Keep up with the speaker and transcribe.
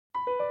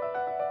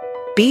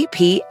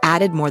BP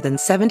added more than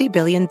 $70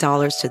 billion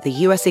to the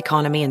U.S.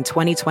 economy in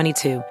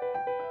 2022.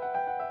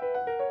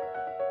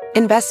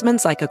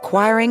 Investments like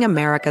acquiring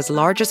America's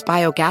largest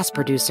biogas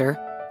producer,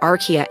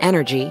 Archaea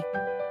Energy,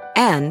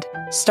 and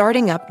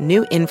starting up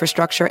new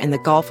infrastructure in the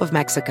Gulf of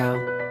Mexico.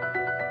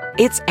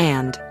 It's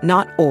and,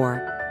 not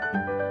or.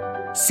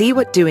 See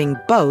what doing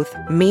both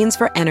means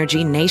for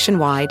energy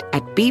nationwide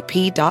at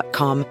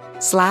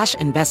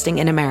bp.com/investing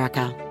in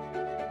America.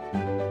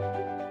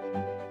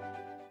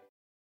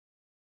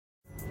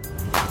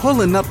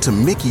 Pulling up to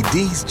Mickey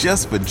D's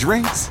just for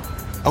drinks?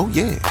 Oh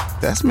yeah,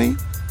 that's me.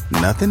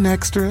 Nothing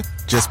extra,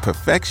 just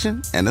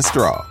perfection and a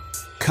straw.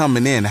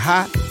 Coming in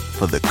hot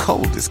for the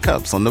coldest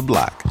cups on the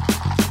block.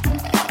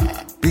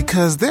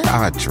 Because there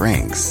are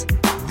drinks.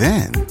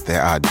 Then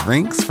there are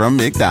drinks from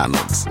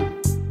McDonald's.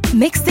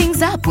 Mix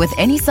things up with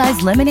any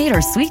size lemonade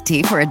or sweet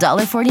tea for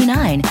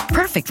 $1.49.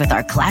 Perfect with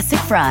our classic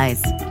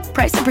fries.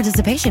 Price and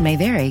participation may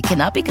vary.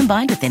 Cannot be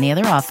combined with any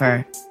other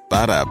offer.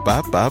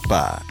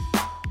 Ba-da-ba-ba-ba.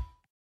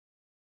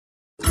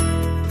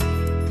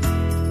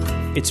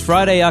 It's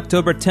Friday,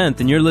 October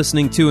 10th, and you're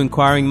listening to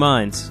Inquiring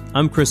Minds.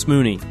 I'm Chris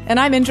Mooney. And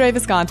I'm Indre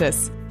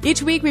Viscontis.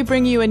 Each week we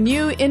bring you a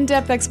new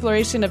in-depth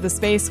exploration of the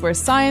space where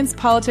science,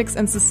 politics,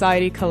 and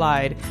society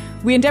collide.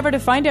 We endeavor to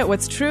find out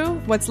what's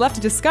true, what's left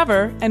to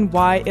discover, and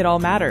why it all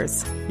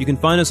matters. You can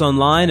find us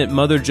online at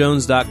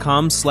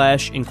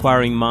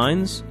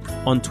motherjones.com/inquiringminds,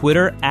 on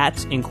Twitter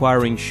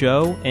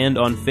 @InquiringShow, and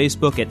on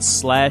Facebook at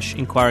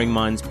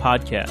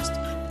 /InquiringMindsPodcast.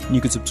 And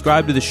you can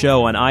subscribe to the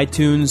show on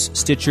iTunes,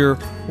 Stitcher,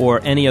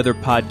 or any other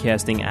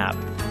podcasting app.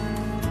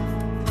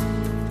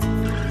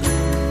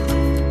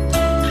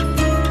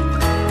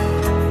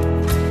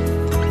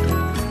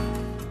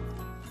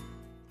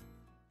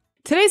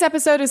 Today's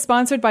episode is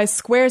sponsored by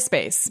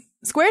Squarespace.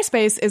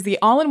 Squarespace is the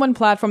all-in-one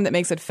platform that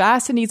makes it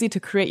fast and easy to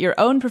create your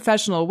own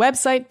professional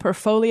website,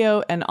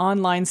 portfolio, and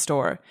online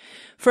store.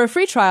 For a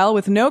free trial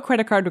with no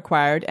credit card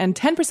required and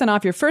 10%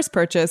 off your first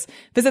purchase,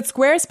 visit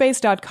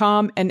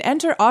squarespace.com and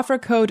enter offer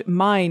code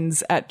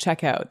MINDS at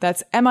checkout.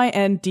 That's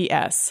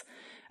MINDS.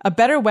 A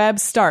better web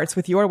starts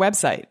with your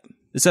website.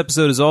 This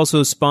episode is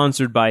also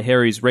sponsored by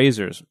Harry's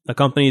Razors, a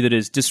company that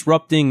is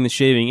disrupting the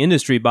shaving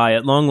industry by,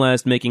 at long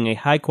last, making a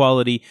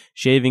high-quality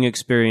shaving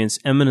experience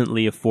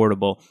eminently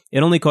affordable.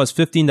 It only costs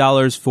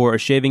 $15 for a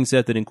shaving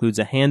set that includes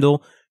a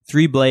handle,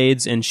 3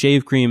 blades, and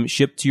shave cream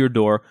shipped to your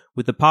door,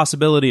 with the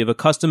possibility of a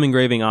custom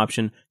engraving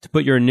option to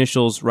put your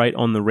initials right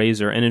on the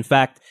razor. And in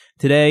fact,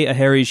 today, a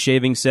Harry's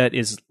shaving set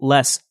is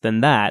less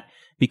than that,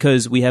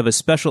 because we have a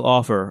special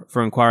offer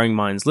for Inquiring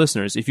Minds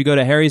listeners. If you go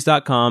to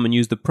harrys.com and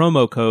use the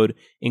promo code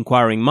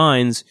Inquiring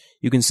Minds,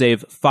 you can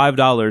save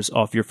 $5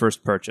 off your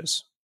first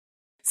purchase.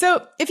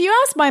 So if you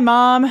ask my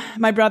mom,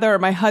 my brother, or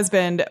my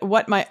husband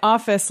what my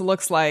office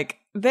looks like,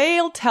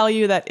 they'll tell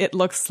you that it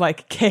looks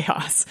like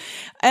chaos.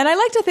 And I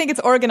like to think it's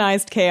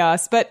organized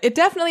chaos, but it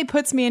definitely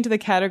puts me into the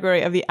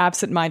category of the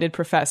absent-minded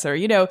professor.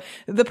 You know,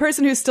 the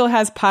person who still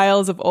has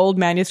piles of old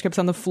manuscripts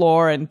on the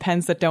floor and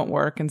pens that don't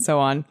work and so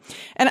on.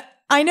 And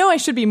I know I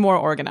should be more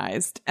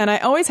organized, and I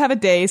always have a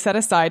day set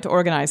aside to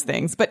organize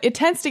things, but it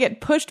tends to get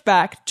pushed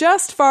back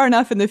just far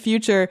enough in the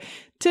future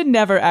to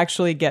never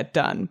actually get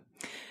done.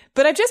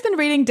 But I've just been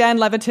reading Dan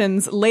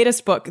Levitin's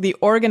latest book, The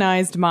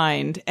Organized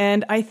Mind,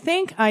 and I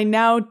think I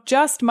now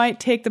just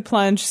might take the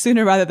plunge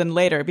sooner rather than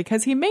later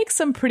because he makes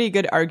some pretty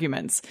good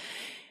arguments.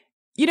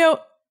 You know,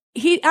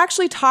 he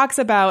actually talks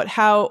about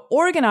how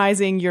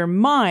organizing your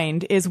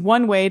mind is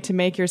one way to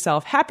make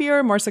yourself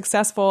happier, more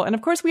successful. And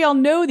of course, we all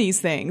know these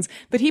things,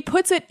 but he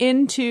puts it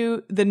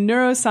into the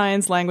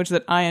neuroscience language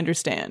that I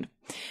understand.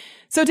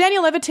 So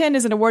Daniel Levitin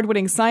is an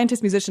award-winning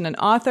scientist, musician, and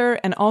author,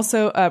 and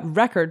also a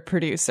record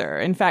producer.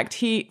 In fact,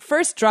 he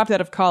first dropped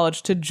out of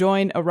college to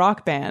join a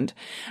rock band.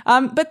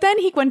 But then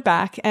he went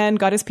back and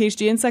got his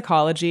PhD in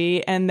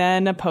psychology and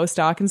then a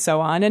postdoc and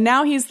so on. And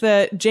now he's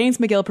the James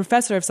McGill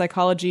Professor of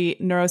Psychology,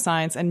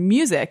 Neuroscience, and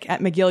Music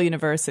at McGill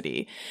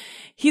University.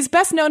 He's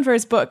best known for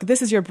his book,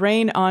 This Is Your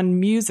Brain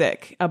on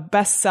Music, a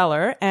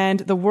bestseller,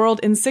 and The World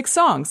in 6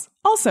 Songs,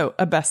 also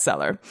a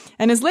bestseller.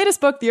 And his latest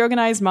book, The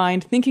Organized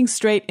Mind, Thinking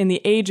Straight in the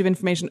Age of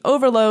Information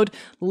Overload,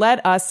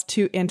 led us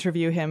to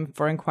interview him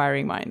for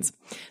Inquiring Minds.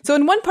 So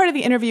in one part of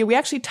the interview, we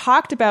actually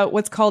talked about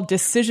what's called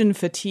decision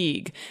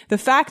fatigue. The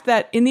fact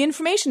that in the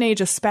information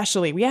age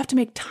especially, we have to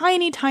make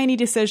tiny, tiny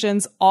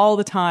decisions all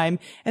the time,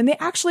 and they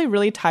actually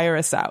really tire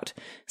us out.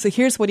 So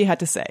here's what he had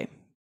to say.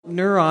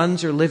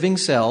 Neurons are living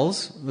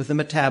cells with a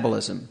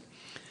metabolism,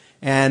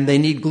 and they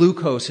need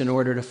glucose in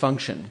order to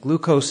function.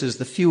 Glucose is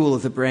the fuel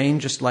of the brain,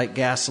 just like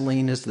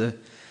gasoline is the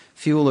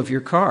fuel of your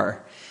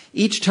car.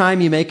 Each time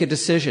you make a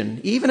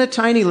decision, even a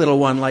tiny little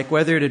one, like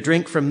whether to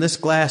drink from this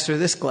glass,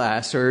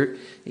 or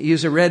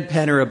use a red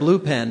pen or a blue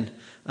pen,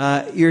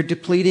 you're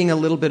depleting a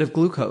little bit of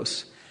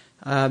glucose.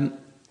 And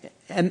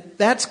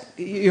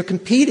you're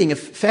competing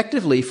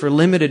effectively for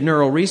limited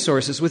neural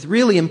resources with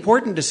really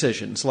important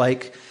decisions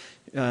like,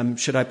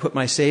 should I put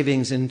my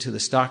savings into the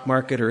stock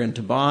market or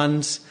into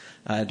bonds?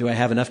 Do I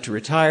have enough to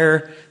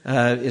retire?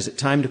 Is it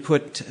time to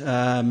put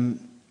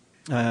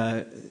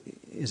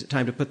Is it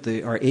time to put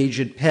our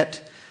aged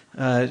pet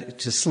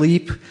to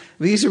sleep?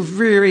 These are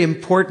very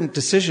important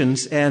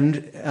decisions,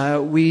 and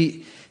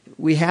we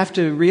have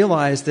to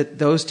realize that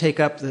those take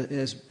up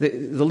the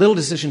little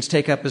decisions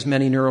take up as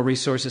many neural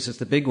resources as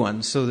the big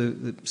ones. So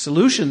the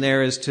solution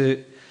there is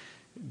to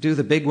do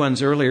the big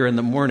ones earlier in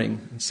the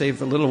morning and save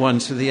the little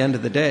ones for the end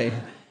of the day.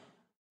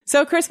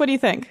 So, Chris, what do you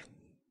think?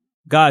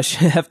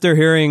 Gosh, after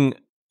hearing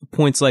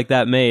points like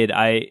that made,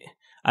 I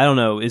don't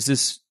know, is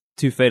this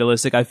too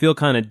fatalistic? I feel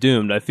kind of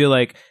doomed. I feel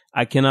like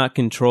I cannot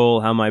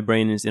control how my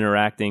brain is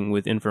interacting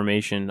with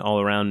information all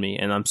around me,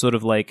 and I'm sort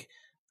of like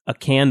a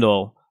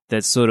candle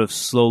that's sort of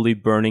slowly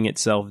burning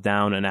itself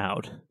down and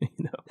out.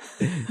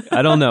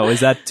 I don't know. Is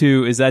that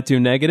too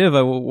negative?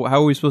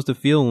 How are we supposed to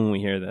feel when we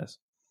hear this?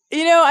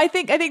 I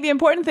think the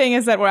important thing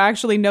is that we're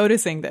actually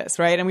noticing this,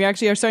 right? And we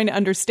actually are starting to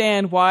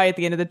understand why at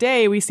the end of the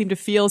day, we seem to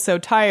feel so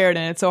tired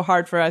and it's so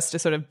hard for us to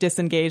sort of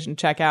disengage and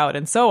check out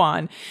and so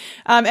on.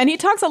 And he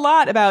talks a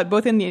lot about,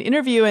 both in the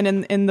interview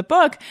and in the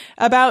book,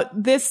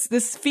 about this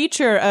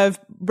feature of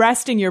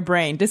resting your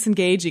brain,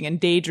 disengaging and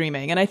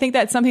daydreaming. And I think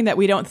that's something that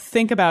we don't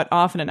think about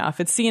often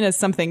enough. It's seen as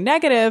something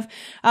negative.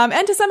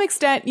 And to some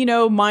extent,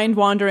 mind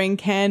wandering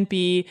can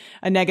be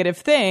a negative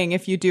thing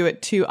if you do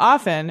it too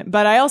often.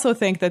 But I also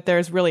think that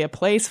there's really a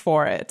place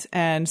for it.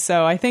 And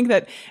so I think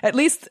that at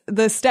least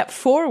the step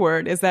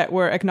forward is that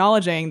we're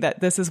acknowledging that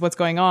this is what's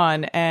going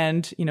on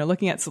and,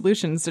 looking at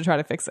solutions to try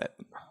to fix it.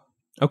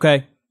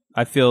 Okay.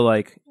 I feel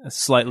like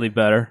slightly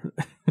better.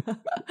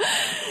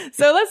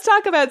 So let's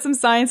talk about some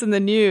science in the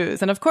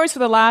news. And of course, for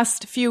the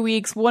last few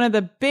weeks, one of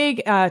the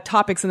big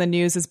topics in the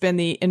news has been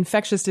the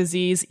infectious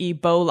disease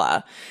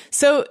Ebola.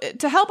 So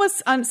to help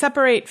us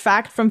separate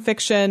fact from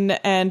fiction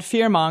and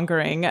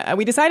fear-mongering,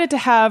 we decided to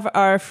have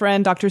our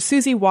friend Dr.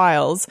 Susie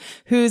Wiles,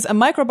 who's a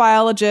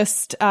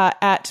microbiologist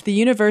at the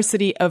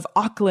University of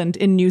Auckland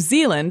in New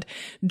Zealand,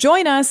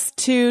 join us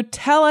to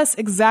tell us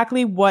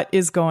exactly what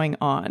is going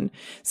on.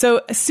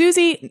 So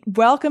Susie,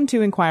 welcome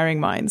to Inquiring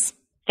Minds.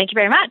 Thank you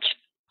very much.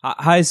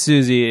 Hi,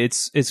 Susie.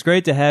 It's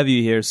great to have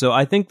you here. So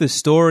I think the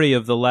story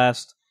of the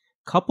last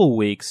couple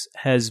weeks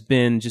has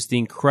been just the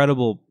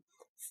incredible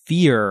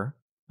fear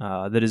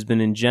that has been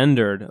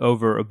engendered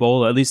over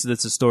Ebola. At least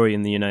that's a story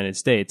in the United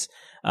States.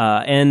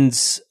 Obviously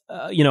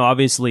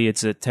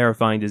it's a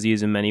terrifying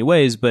disease in many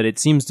ways, but it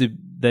seems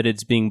that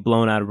it's being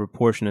blown out of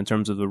proportion in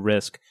terms of the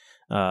risk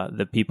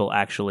that people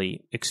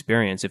actually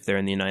experience if they're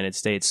in the United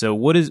States. So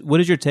what is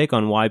your take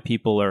on why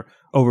people are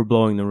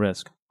overblowing the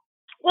risk?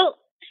 Well,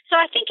 so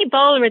I think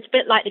Ebola is a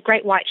bit like the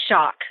great white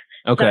shark.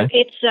 Okay.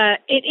 So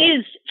it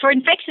is for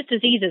infectious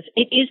diseases.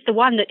 It is the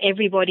one that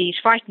everybody is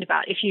frightened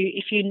about. If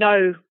you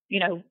know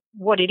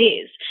what it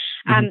is,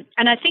 and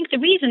I think the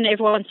reason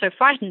everyone's so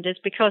frightened is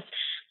because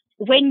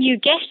when you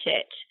get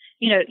it,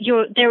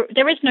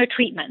 there is no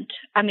treatment.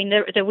 I mean,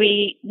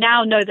 we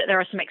now know that there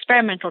are some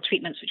experimental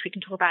treatments which we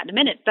can talk about in a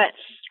minute. But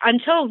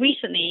until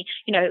recently,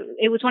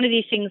 it was one of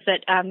these things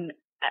that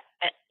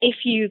if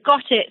you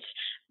got it,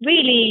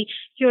 really,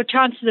 your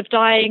chances of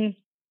dying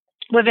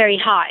were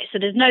very high. So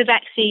there's no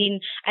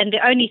vaccine, and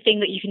the only thing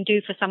that you can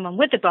do for someone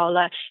with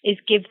Ebola is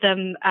give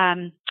them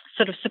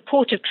sort of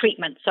supportive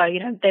treatment. So,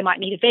 they might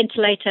need a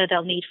ventilator,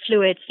 they'll need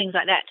fluids, things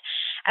like that.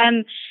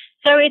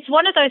 So it's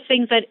one of those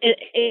things that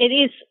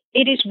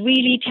it is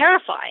really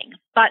terrifying,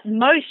 but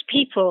most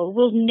people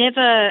will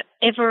never,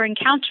 ever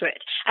encounter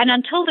it. And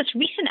until this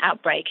recent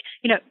outbreak,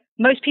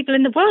 most people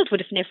in the world would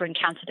have never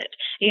encountered it.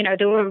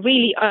 There were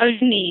really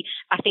only,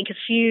 I think, a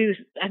few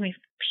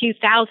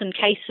thousand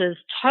cases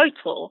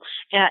total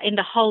in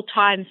the whole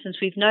time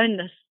since we've known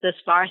this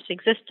virus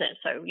existed.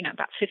 So,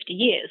 about 50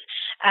 years.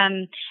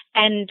 And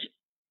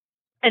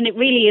it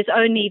really is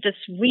only this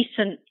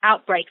recent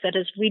outbreak that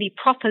has really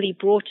properly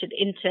brought it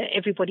into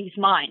everybody's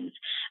minds.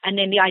 And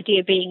then the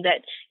idea being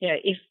that,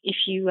 if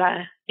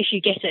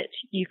you get it,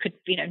 you could,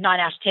 9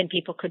 out of 10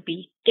 people could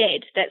be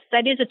dead.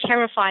 That is a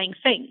terrifying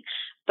thing.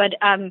 But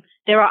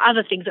there are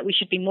other things that we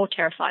should be more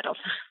terrified of.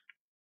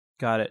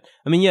 Got it.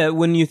 I mean, yeah,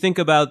 when you think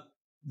about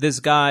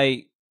this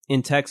guy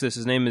in Texas,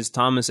 his name is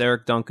Thomas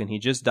Eric Duncan. He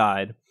just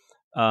died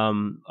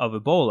of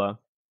Ebola.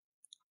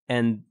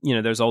 And,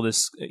 there's all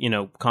this,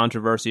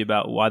 controversy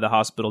about why the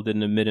hospital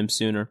didn't admit him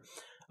sooner.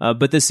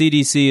 But the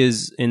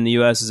CDC in the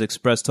U.S. has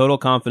expressed total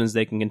confidence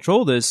they can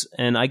control this.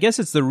 And I guess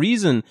it's the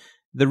reason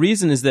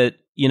is that,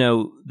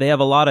 they have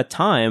a lot of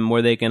time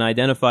where they can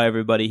identify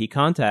everybody he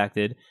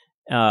contacted.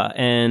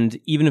 And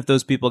even if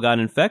those people got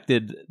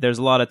infected, there's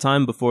a lot of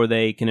time before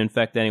they can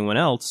infect anyone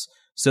else.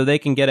 So they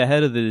can get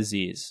ahead of the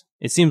disease.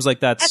 It seems like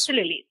that's...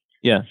 Absolutely.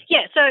 Yeah. Yeah.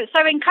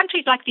 So in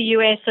countries like the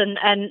US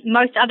and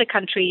most other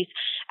countries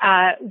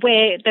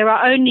where there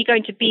are only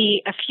going to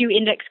be a few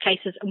index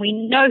cases, and we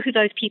know who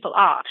those people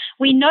are,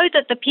 we know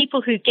that the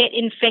people who get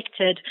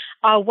infected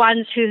are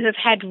ones who have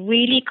had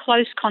really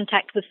close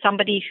contact with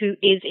somebody who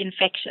is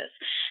infectious.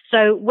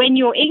 So when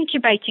you're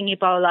incubating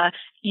Ebola,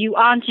 you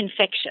aren't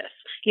infectious.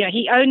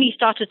 He only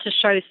started to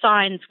show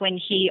signs when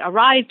he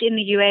arrived in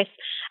the US.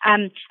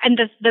 And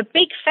the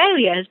big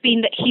failure has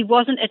been that he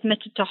wasn't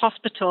admitted to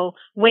hospital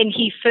when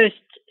he first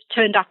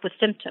turned up with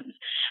symptoms.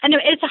 And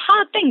it's a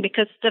hard thing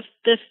because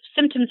the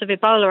symptoms of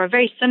Ebola are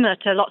very similar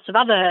to lots of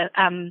other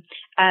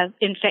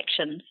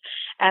infections,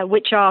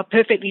 which are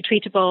perfectly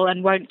treatable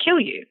and won't kill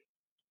you.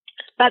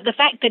 But the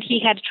fact that he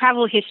had a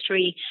travel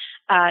history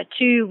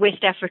to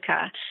West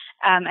Africa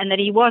and that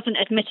he wasn't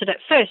admitted at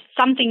first,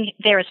 something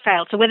there has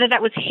failed. So whether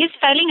that was his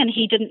failing and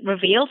he didn't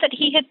reveal that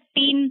he had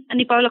been an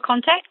Ebola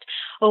contact,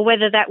 or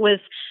whether that was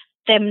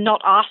them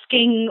not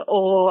asking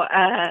or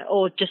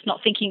just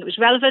not thinking it was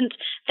relevant,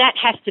 that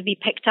has to be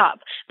picked up.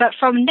 But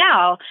from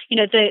now,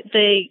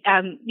 the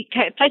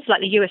places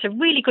like the US are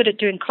really good at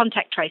doing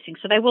contact tracing.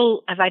 So they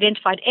will have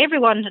identified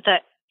everyone that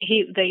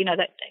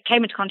that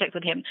came into contact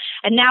with him.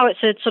 And now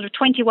it's a sort of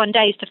 21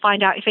 days to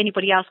find out if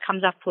anybody else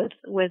comes up with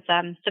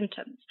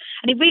symptoms.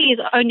 And it really is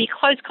only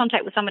close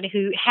contact with somebody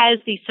who has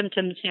these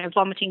symptoms,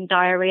 vomiting,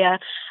 diarrhea,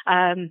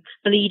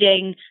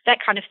 bleeding, that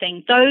kind of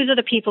thing. Those are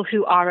the people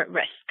who are at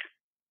risk.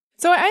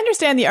 So I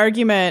understand the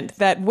argument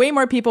that way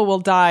more people will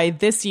die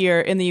this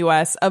year in the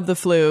US of the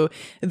flu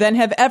than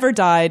have ever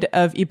died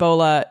of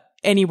Ebola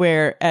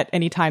anywhere at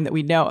any time that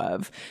we know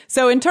of.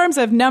 So in terms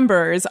of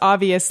numbers,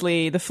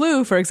 obviously the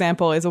flu, for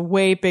example, is a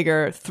way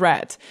bigger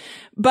threat.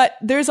 But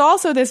there's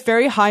also this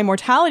very high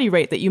mortality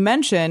rate that you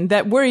mentioned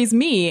that worries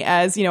me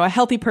as, a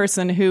healthy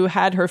person who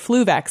had her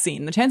flu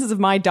vaccine. The chances of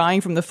my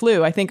dying from the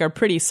flu, I think, are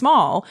pretty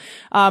small.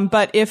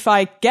 But if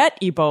I get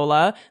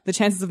Ebola, the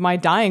chances of my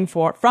dying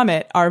from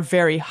it are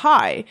very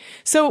high.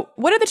 So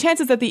what are the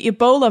chances that the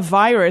Ebola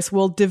virus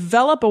will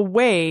develop a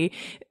way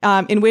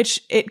in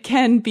which it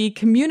can be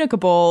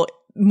communicable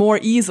more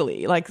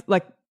easily? Like,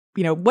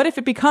 what if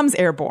it becomes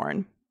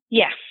airborne?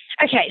 Yeah.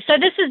 Okay, so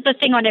this is the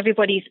thing on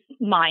everybody's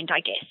mind, I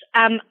guess.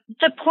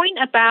 The point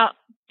about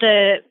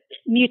the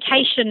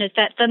mutation is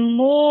that the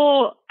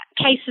more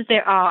cases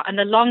there are and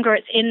the longer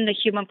it's in the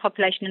human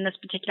population in this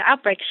particular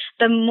outbreak,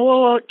 the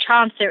more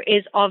chance there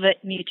is of it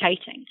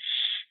mutating.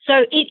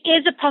 So it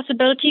is a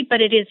possibility, but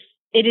it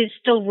is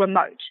still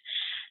remote.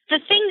 The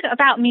thing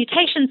about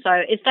mutations,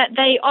 though, is that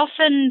they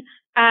often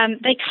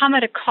they come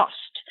at a cost.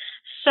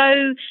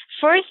 So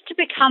for us to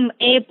become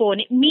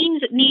airborne, it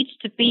means it needs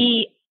to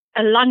be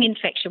a lung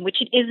infection,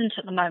 which it isn't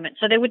at the moment.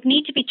 So there would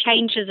need to be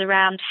changes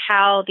around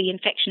how the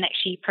infection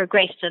actually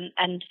progressed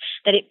and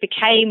that it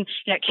became,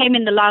 it came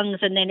in the lungs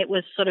and then it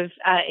was sort of,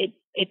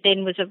 it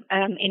then was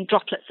in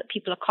droplets that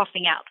people are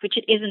coughing out, which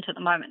it isn't at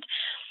the moment.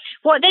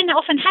 What then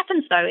often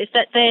happens though is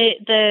that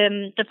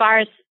the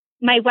virus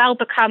may well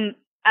become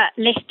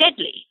less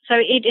deadly. So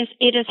it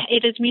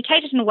is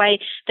mutated in a way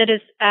that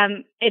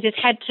it has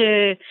had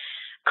to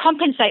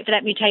compensate for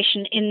that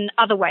mutation in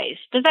other ways.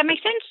 Does that make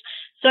sense?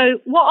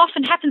 So what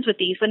often happens with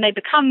these when they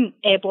become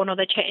airborne or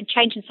they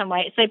change in some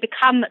way is they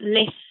become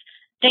less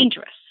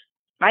dangerous,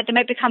 right? They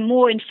may become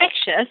more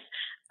infectious,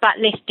 but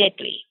less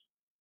deadly.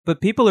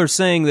 But people are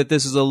saying that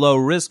this is a low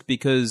risk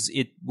because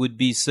it would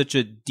be such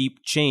a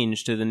deep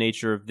change to the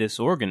nature of this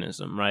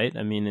organism, right?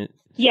 I mean,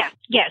 Yeah.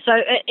 So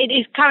it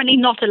is currently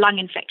not a lung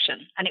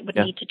infection, and it would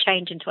need to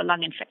change into a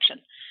lung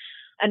infection.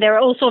 And there are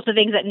all sorts of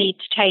things that need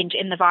to change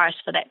in the virus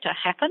for that to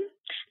happen.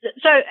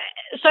 So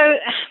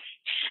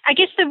I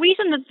guess the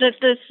reason that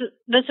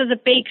this is a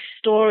big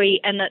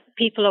story and that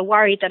people are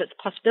worried that it's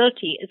a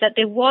possibility is that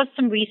there was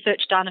some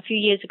research done a few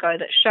years ago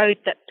that showed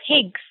that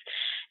pigs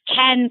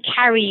can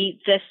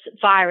carry this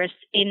virus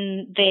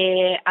in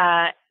their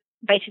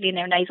basically in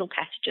their nasal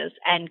passages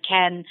and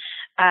can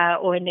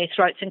or in their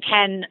throats and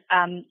can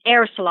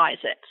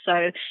aerosolize it.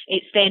 So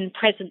it's then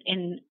present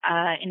in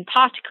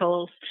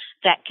particles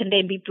that can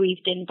then be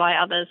breathed in by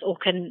others or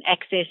can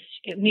access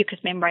mucous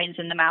membranes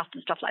in the mouth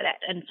and stuff like that.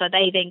 And so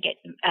they then get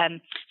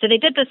so they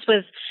did this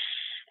with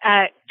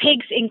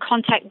pigs in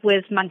contact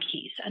with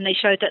monkeys, and they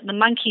showed that the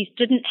monkeys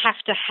didn't have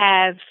to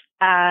have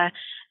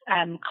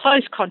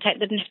close contact,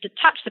 they didn't have to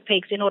touch the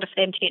pigs in order for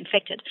them to get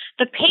infected.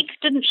 The pigs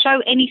didn't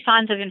show any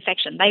signs of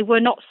infection. They were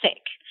not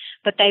sick,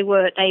 but they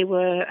were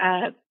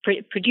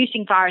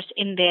producing virus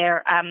in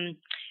their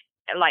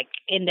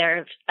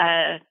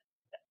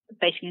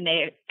basically in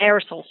their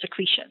aerosol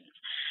secretions.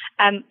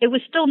 It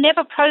was still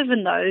never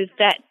proven though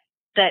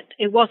that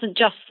it wasn't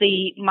just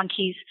the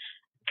monkeys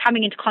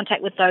coming into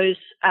contact with those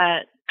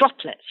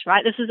droplets,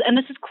 right? This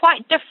is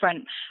quite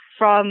different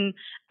from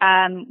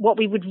what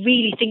we would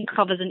really think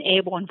of as an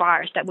airborne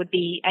virus that would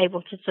be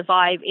able to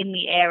survive in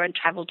the air and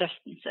travel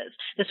distances.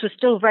 This was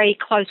still very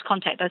close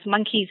contact. Those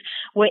monkeys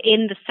were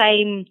in the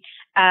same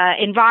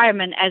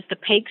environment as the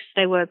pigs.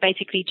 They were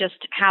basically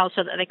just housed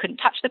so that they couldn't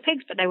touch the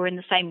pigs, but they were in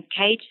the same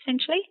cage,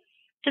 essentially.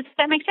 Does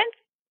that make sense?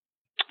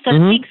 So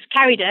the pigs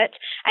carried it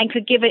and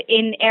could give it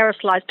in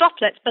aerosolized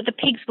droplets, but the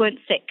pigs weren't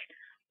sick.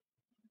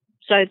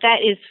 So that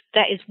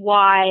is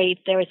why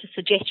there is a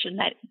suggestion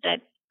that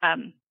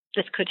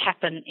this could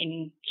happen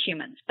in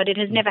humans, but it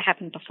has never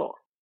happened before.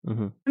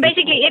 Mm-hmm.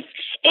 Basically, if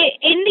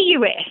in the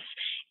US,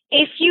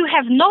 if you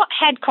have not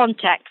had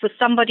contact with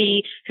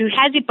somebody who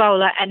has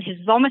Ebola and is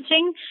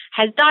vomiting,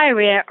 has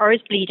diarrhea, or is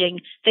bleeding,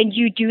 then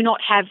you do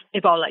not have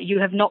Ebola. You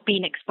have not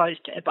been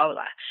exposed to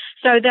Ebola.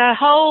 So the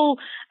whole,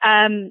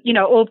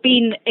 or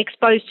been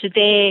exposed to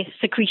their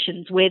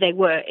secretions where they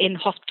were in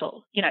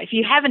hospital. If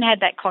you haven't had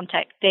that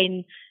contact,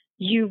 then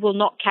you will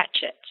not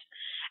catch it.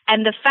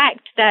 And the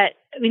fact that,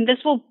 this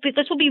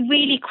will be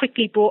really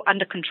quickly brought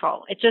under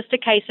control. It's just a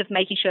case of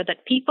making sure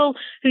that people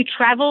who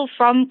travel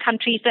from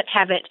countries that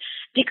have it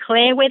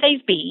declare where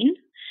they've been,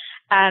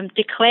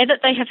 declare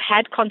that they have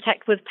had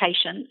contact with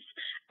patients,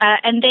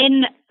 and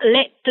then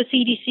let the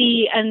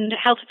CDC and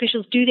health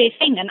officials do their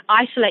thing and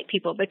isolate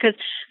people, because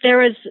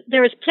there is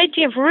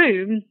plenty of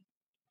room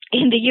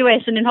in the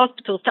US and in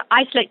hospitals to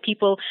isolate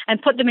people and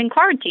put them in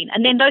quarantine.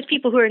 And then those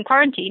people who are in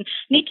quarantine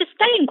need to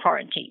stay in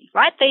quarantine,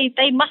 right?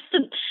 They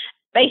mustn't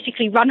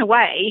basically run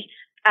away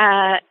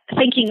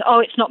thinking, oh,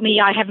 it's not me,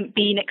 I haven't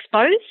been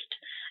exposed.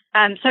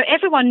 So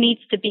everyone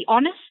needs to be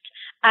honest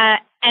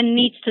and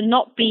needs to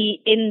not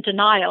be in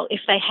denial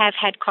if they have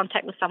had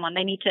contact with someone.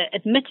 They need to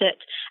admit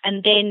it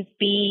and then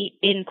be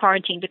in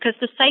quarantine, because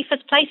the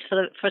safest place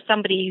for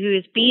somebody who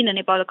has been in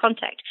Ebola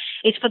contact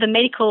is for the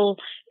medical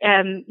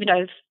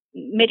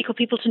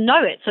people to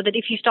know it, so that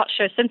if you start to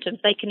show symptoms,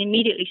 they can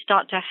immediately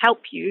start to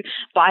help you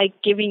by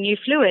giving you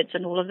fluids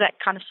and all of that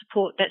kind of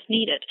support that's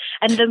needed.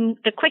 And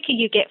the quicker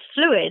you get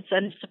fluids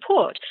and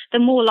support, the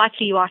more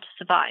likely you are to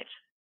survive.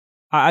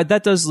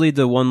 That does lead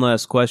to one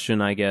last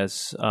question, I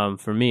guess,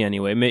 for me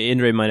anyway.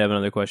 Indre might have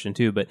another question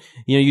too, but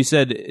you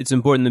said it's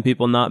important that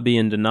people not be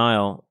in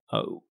denial.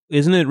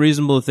 Isn't it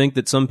reasonable to think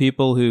that some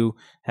people who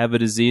have a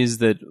disease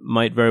that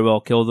might very well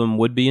kill them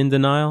would be in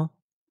denial?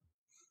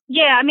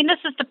 Yeah, this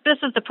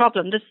is the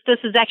problem. This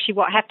is actually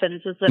what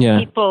happens, is that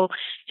people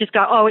just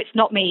go, oh, it's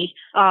not me.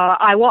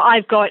 What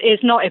I've got is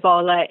not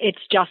Ebola. It's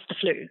just the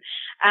flu.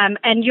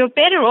 And you're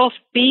better off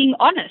being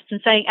honest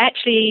and saying,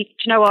 actually,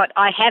 do you know what?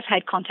 I have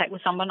had contact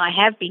with someone. I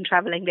have been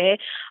traveling there.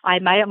 I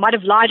might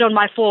have lied on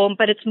my form,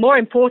 but it's more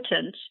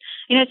important.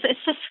 It's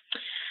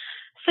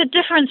the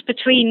difference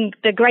between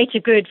the greater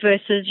good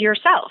versus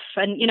yourself.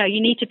 And, you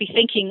need to be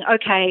thinking,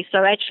 okay,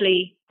 so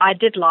actually I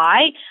did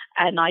lie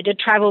and I did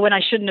travel when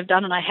I shouldn't have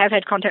done, and I have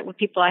had contact with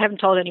people I haven't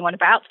told anyone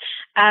about.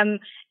 And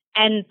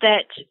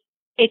that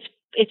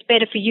it's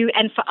better for you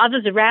and for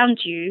others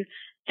around you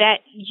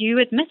that you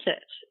admit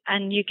it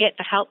and you get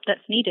the help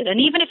that's needed. And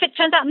even if it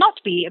turns out not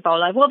to be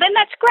Ebola, well, then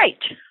that's great,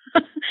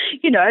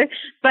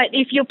 But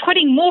if you're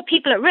putting more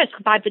people at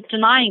risk by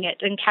denying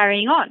it and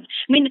carrying on.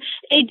 In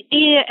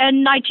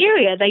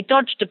Nigeria, they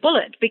dodged a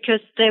bullet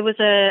because there was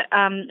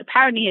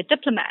apparently a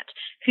diplomat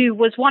who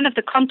was one of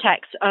the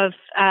contacts of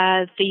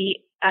the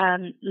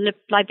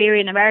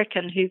Liberian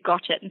American who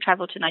got it and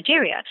traveled to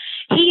Nigeria.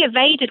 He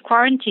evaded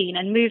quarantine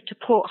and moved to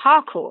Port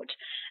Harcourt,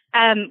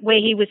 where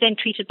he was then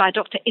treated by a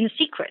doctor in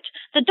secret.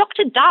 The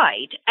doctor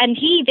died, and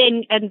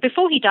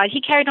before he died,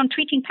 he carried on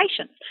treating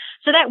patients.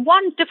 So that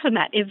one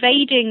diplomat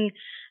evading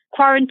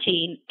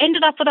quarantine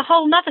ended up with a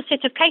whole other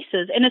set of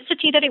cases in a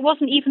city that it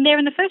wasn't even there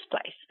in the first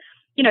place.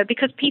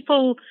 Because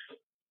people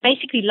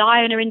basically lie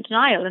and are in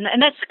denial. And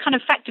that's the kind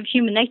of fact of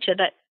human nature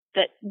that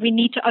we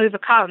need to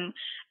overcome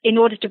in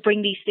order to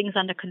bring these things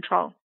under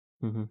control.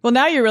 Mm-hmm. Well,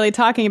 now you're really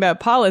talking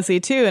about policy,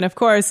 too. And of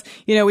course,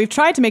 we've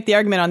tried to make the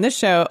argument on this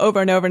show over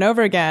and over and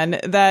over again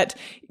that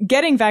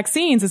getting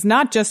vaccines is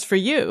not just for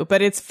you,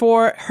 but it's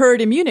for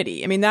herd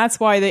immunity. That's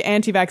why the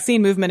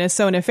anti-vaccine movement is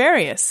so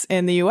nefarious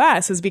in the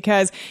U.S. is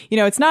because,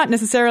 it's not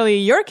necessarily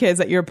your kids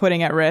that you're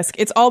putting at risk.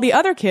 It's all the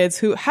other kids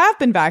who have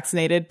been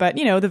vaccinated, but,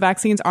 the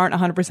vaccines aren't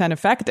 100%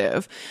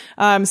 effective.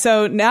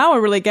 So now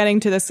we're really getting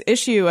to this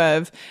issue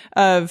of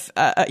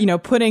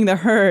putting the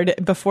herd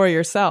before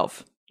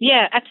yourself.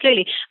 Yeah,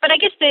 absolutely. But I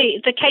guess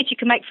the case you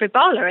can make for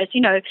Ebola is,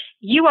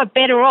 you are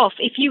better off,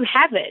 if you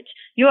have it,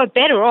 you are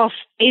better off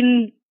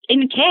in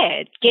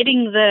care,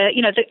 getting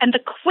and the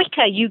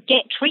quicker you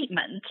get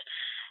treatment,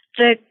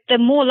 the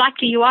more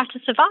likely you are to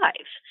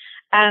survive.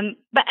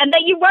 But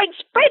that you won't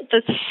spread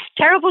this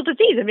terrible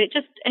disease.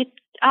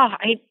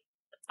 I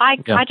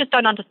just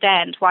don't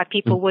understand why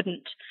people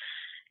wouldn't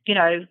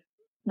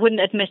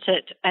admit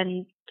it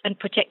and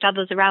protect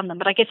others around them.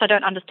 But I guess I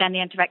don't understand the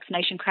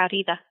anti-vaccination crowd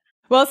either.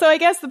 Well, so I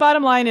guess the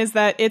bottom line is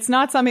that it's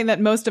not something that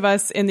most of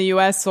us in the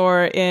U.S.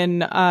 or in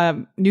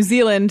New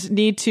Zealand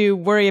need to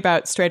worry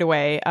about straight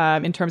away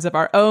in terms of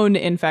our own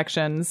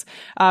infections.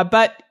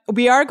 But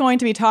we are going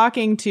to be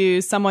talking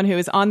to someone who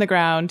is on the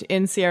ground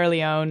in Sierra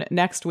Leone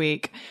next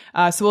week.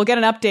 So we'll get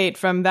an update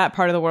from that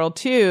part of the world,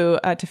 too,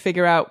 to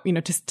figure out,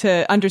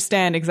 to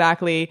understand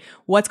exactly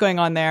what's going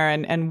on there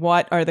and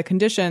what are the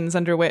conditions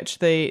under which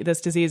this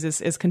disease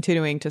is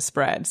continuing to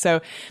spread. So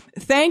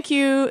thank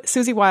you,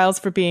 Susie Wiles,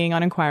 for being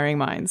on Inquiring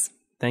Minds.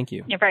 Thank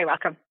you. You're very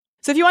welcome.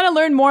 So if you want to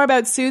learn more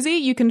about Susie,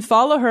 you can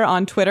follow her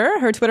on Twitter.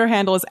 Her Twitter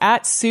handle is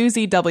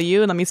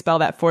 @SusieW. And let me spell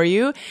that for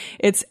you.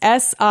 It's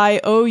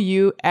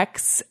SIOUXSIEW.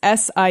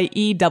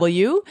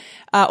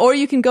 Or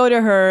you can go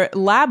to her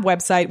lab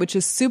website, which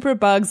is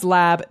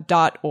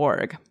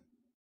superbugslab.org.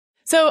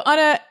 So on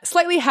a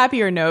slightly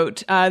happier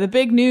note, the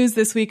big news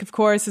this week, of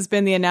course, has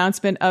been the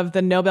announcement of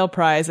the Nobel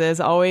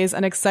Prizes, always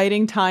an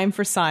exciting time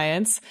for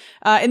science.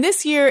 And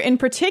this year in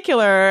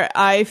particular,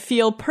 I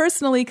feel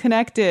personally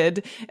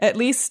connected, at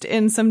least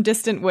in some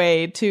distant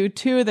way, to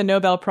two of the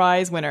Nobel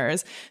Prize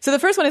winners. So the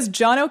first one is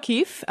John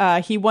O'Keefe.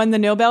 He won the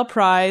Nobel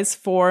Prize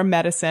for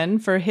medicine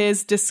for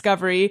his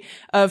discovery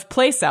of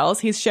place cells.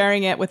 He's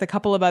sharing it with a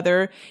couple of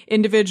other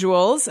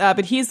individuals,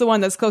 but he's the one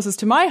that's closest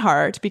to my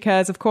heart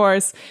because, of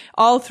course,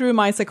 all through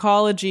my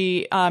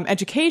psychology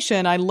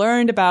education, I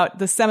learned about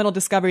the seminal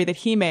discovery that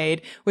he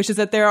made, which is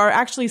that there are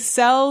actually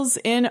cells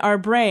in our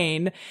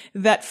brain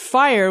that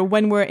fire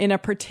when we're in a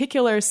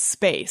particular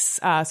space.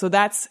 So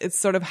it's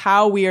sort of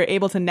how we are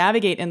able to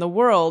navigate in the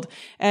world.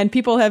 And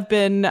people have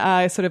been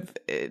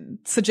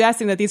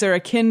suggesting that these are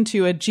akin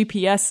to a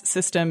GPS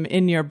system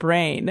in your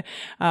brain.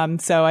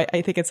 So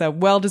I think it's a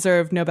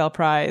well-deserved Nobel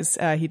Prize.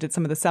 He did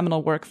some of the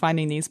seminal work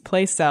finding these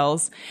place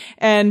cells.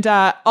 And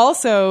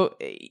also,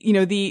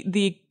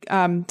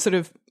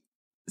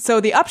 so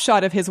the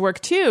upshot of his work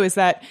too is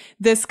that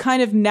this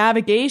kind of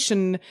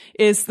navigation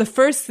is the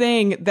first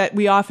thing that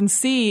we often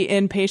see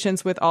in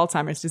patients with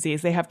Alzheimer's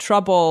disease. They have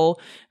trouble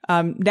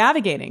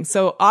navigating.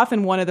 So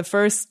often one of the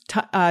first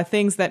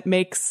things that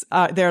makes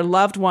their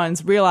loved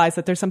ones realize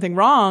that there's something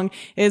wrong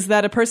is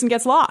that a person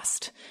gets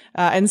lost.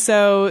 And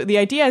so the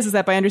idea is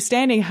that by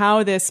understanding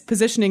how this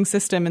positioning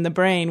system in the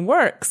brain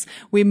works,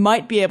 we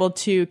might be able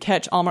to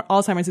catch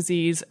Alzheimer's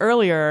disease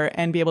earlier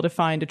and be able to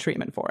find a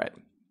treatment for it.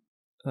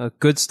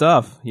 Good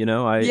stuff.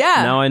 Now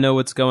I know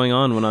what's going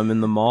on when I'm in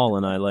the mall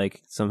and I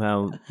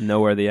somehow know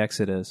where the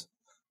exit is.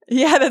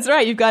 Yeah, that's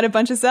right. You've got a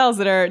bunch of cells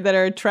that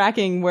are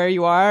tracking where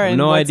you are. I have and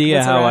no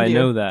idea how I you.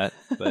 know that,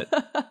 but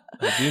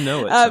I do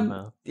know it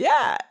somehow.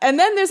 Yeah. And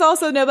then there's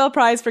also the Nobel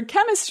Prize for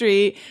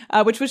Chemistry,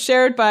 which was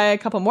shared by a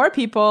couple more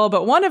people,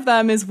 but one of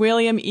them is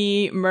William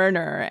E.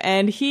 Murner.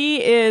 And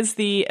he is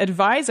the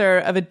advisor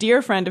of a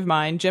dear friend of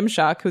mine, Jim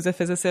Schuck, who's a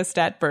physicist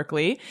at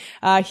Berkeley.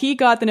 He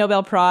got the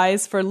Nobel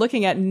Prize for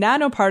looking at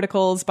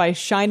nanoparticles by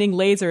shining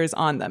lasers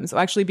on them. So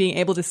actually being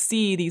able to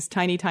see these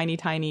tiny, tiny,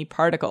 tiny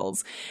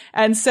particles.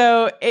 And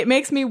so it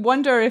makes me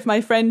wonder if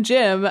my friend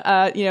Jim,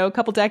 a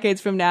couple decades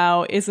from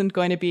now, isn't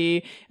going to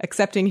be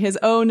accepting his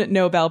own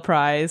Nobel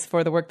Prize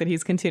for the work that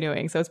he's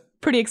continuing. So it's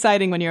pretty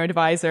exciting when your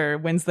advisor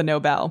wins the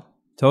Nobel.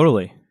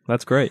 Totally.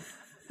 That's great.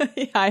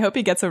 Yeah, I hope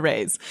he gets a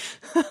raise.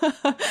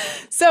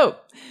 So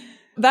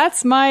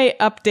that's my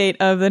update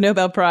of the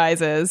Nobel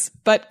Prizes.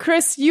 But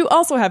Chris, you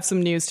also have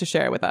some news to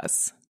share with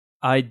us.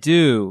 I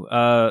do.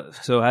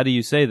 So how do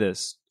you say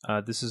this?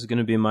 This is going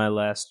to be my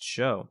last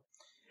show.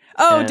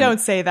 Oh, And don't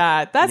say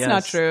that. That's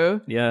not true.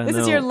 Yeah, This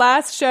is your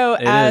last show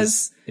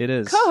as it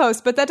is.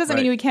 co-host, but that doesn't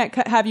mean we can't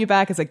have you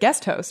back as a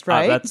guest host,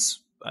 right?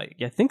 I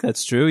think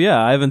that's true.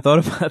 Yeah, I haven't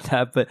thought about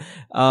that,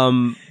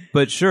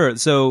 but sure.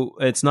 So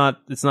it's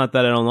not that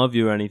I don't love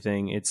you or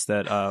anything. It's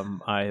that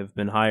I have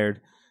been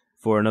hired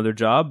for another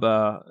job.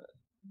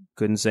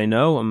 Couldn't say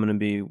no. I'm going to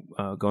be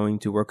going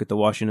to work at the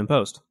Washington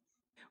Post.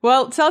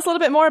 Well, tell us a little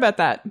bit more about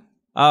that.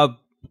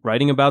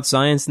 Writing about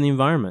science and the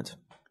environment.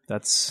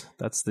 That's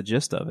the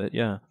gist of it.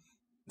 Yeah.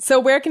 So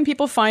where can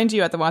people find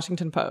you at the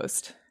Washington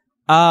Post?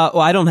 Well,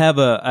 I don't have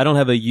a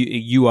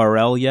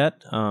URL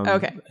yet.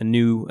 Okay. A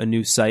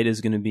new site is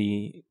going to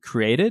be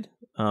created.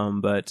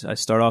 But I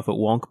start off at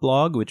Wonk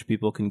Blog, which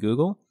people can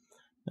Google,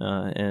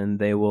 and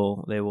they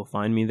will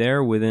find me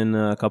there within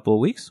a couple of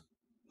weeks.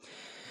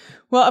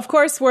 Well, of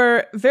course,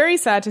 we're very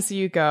sad to see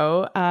you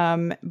go,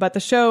 but the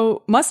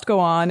show must go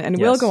on and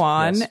will go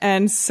on. Yes.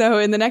 And so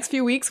in the next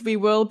few weeks, we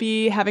will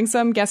be having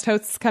some guest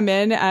hosts come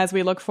in as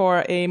we look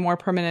for a more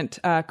permanent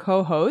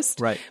co-host.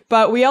 Right.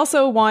 But we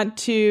also want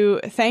to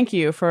thank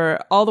you for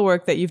all the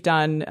work that you've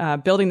done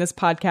building this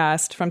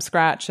podcast from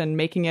scratch and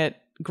making it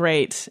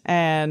great,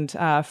 and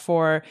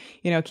for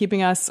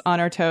keeping us on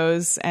our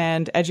toes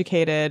and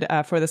educated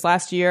for this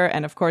last year,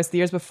 and of course the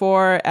years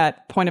before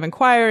at Point of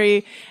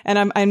Inquiry.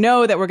 And I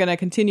know that we're going to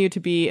continue to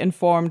be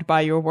informed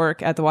by your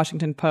work at the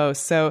Washington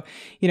Post. So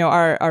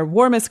our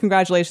warmest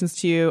congratulations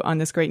to you on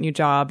this great new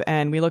job,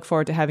 and we look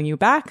forward to having you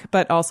back,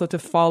 but also to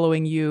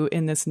following you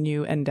in this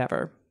new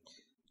endeavor.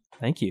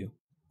 Thank you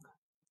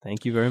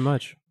very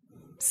much.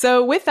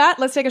 So with that,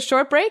 let's take a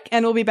short break,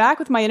 and we'll be back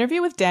with my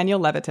interview with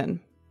Daniel Levitin.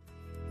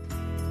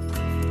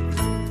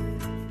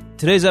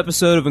 Today's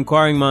episode of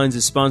Inquiring Minds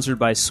is sponsored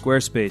by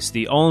Squarespace,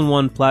 the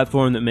all-in-one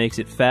platform that makes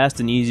it fast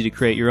and easy to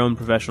create your own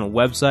professional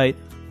website,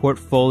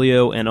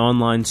 portfolio, and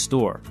online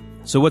store.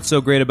 So what's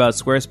so great about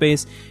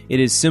Squarespace?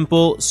 It is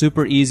simple,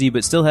 super easy,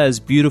 but still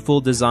has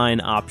beautiful design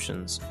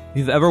options. If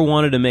you've ever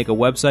wanted to make a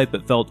website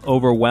but felt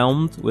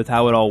overwhelmed with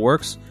how it all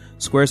works,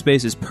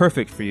 Squarespace is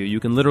perfect for you. You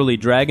can literally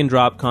drag and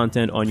drop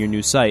content on your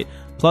new site.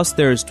 Plus,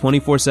 there's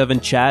 24/7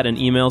 chat and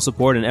email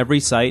support, and every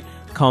site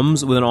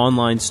comes with an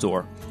online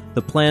store.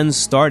 The plans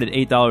start at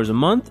 $8 a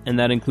month, and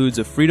that includes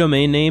a free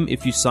domain name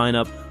if you sign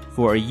up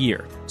for a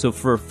year. So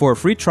for a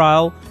free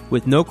trial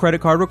with no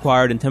credit card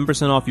required and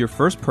 10% off your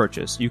first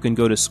purchase, you can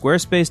go to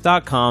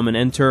squarespace.com and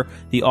enter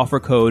the offer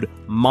code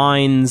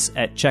MINDS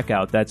at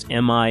checkout. That's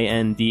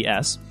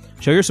MINDS.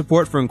 Show your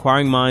support for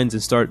Inquiring Minds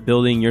and start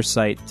building your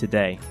site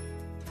today.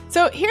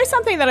 So here's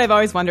something that I've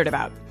always wondered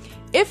about.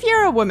 If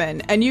you're a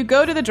woman and you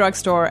go to the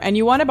drugstore and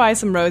you want to buy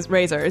some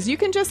razors, you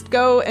can just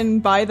go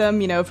and buy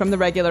them, from the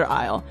regular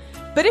aisle.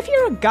 But if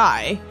you're a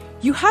guy,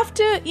 you have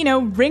to,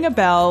 ring a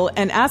bell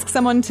and ask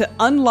someone to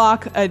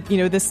unlock,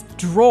 this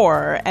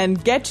drawer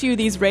and get you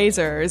these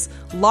razors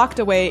locked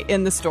away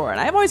in the store. And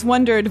I've always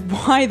wondered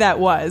why that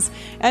was.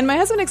 And my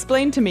husband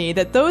explained to me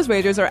that those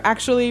razors are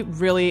actually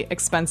really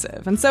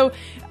expensive. And so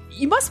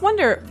you must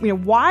wonder,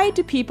 why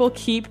do people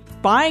keep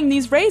buying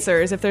these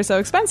razors if they're so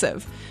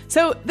expensive?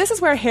 So this is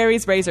where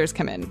Harry's Razors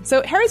come in.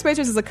 So Harry's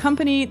Razors is a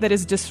company that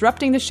is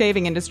disrupting the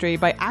shaving industry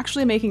by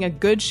actually making a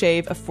good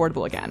shave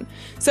affordable again.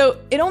 So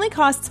it only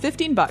costs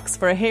 $15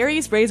 for a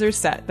Harry's Razors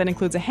set that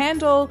includes a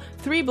handle,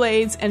 3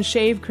 blades, and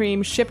shave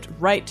cream shipped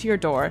right to your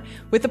door,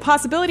 with the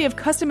possibility of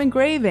custom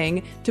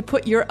engraving to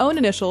put your own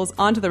initials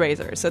onto the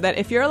razor, so that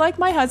if you're like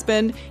my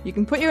husband, you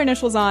can put your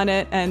initials on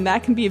it, and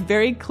that can be a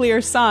very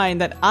clear sign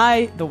that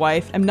I, the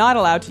wife, am not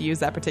allowed to use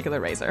that particular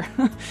razor.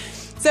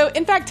 So,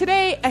 in fact,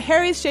 today, a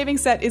Harry's shaving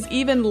set is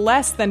even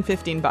less than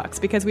 $15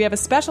 because we have a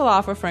special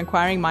offer for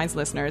Inquiring Minds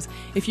listeners.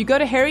 If you go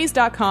to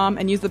harrys.com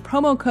and use the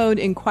promo code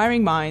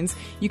Inquiring Minds,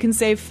 you can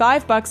save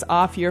 $5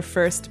 off your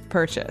first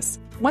purchase.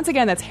 Once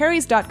again, that's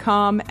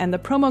harrys.com, and the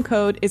promo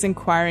code is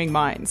Inquiring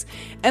Minds.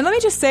 And let me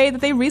just say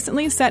that they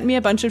recently sent me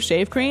a bunch of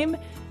shave cream,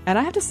 and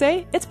I have to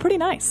say, it's pretty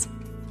nice.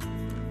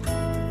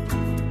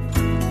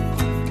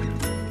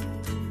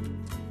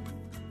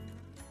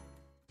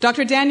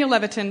 Dr. Daniel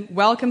Levitin,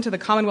 welcome to the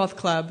Commonwealth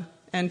Club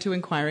and to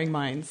Inquiring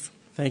Minds.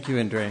 Thank you,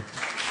 Andre.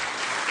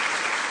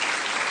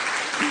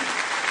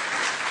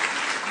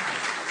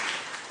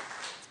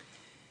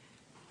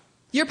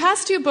 Your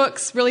past 2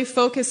 books really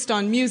focused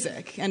on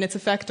music and its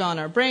effect on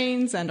our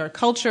brains and our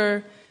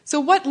culture. So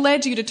what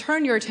led you to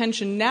turn your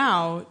attention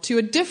now to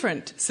a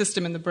different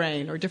system in the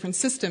brain, or different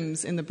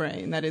systems in the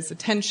brain, that is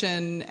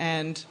attention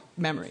and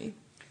memory?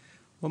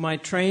 Well, my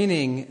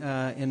training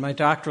in my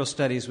doctoral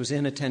studies was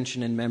in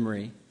attention and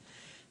memory.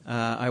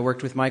 I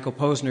worked with Michael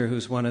Posner,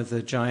 who's one of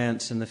the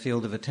giants in the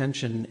field of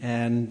attention,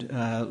 and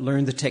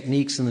learned the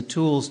techniques and the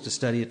tools to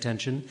study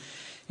attention.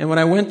 And when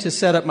I went to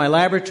set up my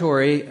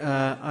laboratory,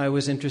 I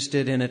was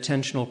interested in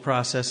attentional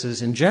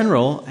processes in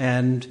general,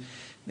 and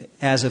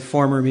as a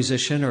former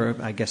musician, or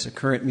I guess a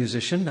current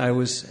musician, I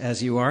was,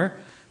 as you are,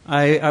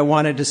 I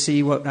wanted to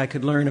see what I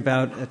could learn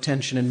about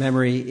attention and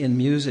memory in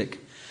music.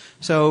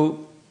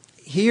 So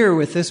here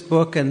with this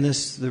book and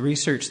the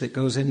research that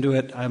goes into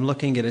it, I'm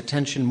looking at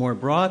attention more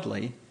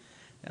broadly.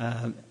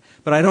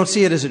 But I don't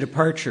see it as a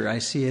departure. I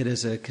see it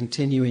as a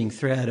continuing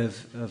thread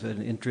of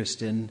an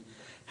interest in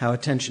how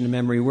attention and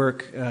memory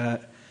work.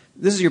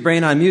 This is Your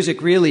Brain on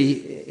Music really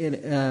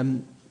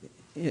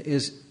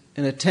is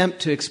an attempt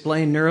to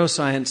explain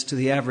neuroscience to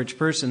the average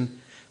person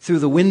through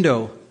the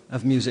window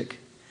of music.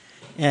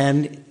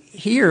 And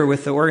here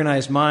with the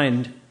Organized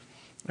Mind,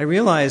 I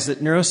realize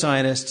that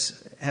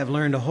neuroscientists have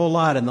learned a whole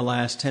lot in the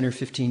last 10 or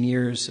 15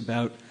 years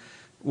about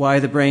why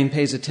the brain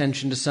pays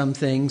attention to some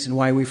things and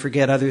why we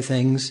forget other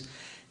things.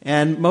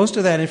 And most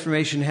of that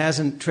information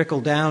hasn't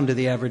trickled down to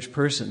the average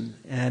person.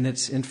 And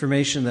it's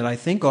information that I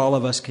think all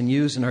of us can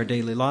use in our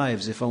daily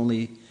lives if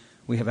only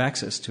we have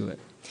access to it.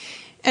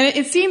 And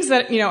it seems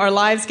that, our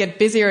lives get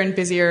busier and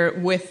busier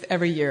with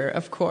every year,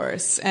 of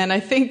course. And I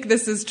think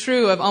this is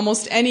true of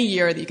almost any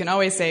year, that you can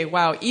always say,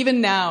 wow,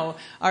 even now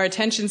our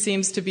attention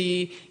seems to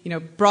be,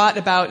 brought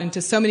about into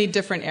so many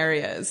different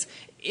areas.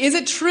 Is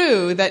it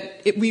true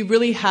that we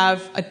really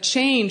have a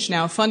change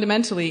now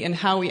fundamentally in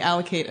how we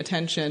allocate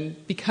attention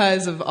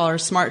because of our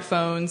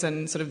smartphones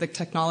and sort of the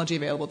technology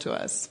available to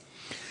us?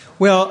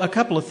 Well, a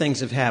couple of things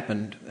have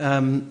happened.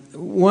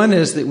 One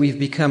is that we've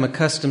become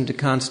accustomed to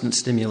constant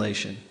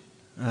stimulation.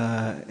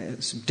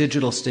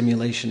 Digital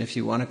stimulation, if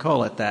you want to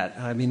call it that.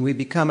 I mean, we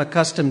become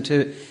accustomed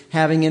to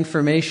having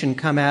information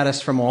come at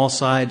us from all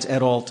sides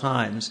at all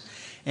times.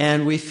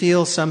 And we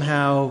feel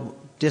somehow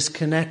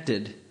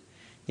disconnected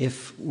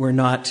if we're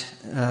not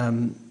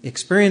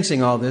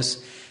experiencing all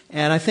this.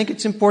 And I think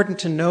it's important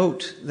to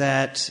note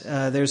that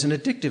there's an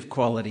addictive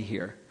quality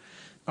here.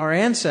 Our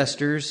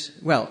ancestors,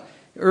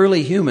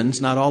 early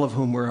humans, not all of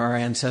whom were our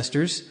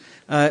ancestors,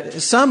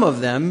 some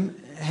of them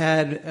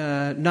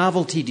had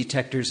novelty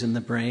detectors in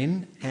the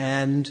brain,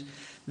 and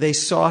they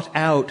sought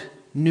out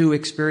new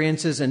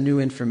experiences and new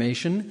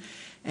information.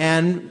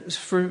 And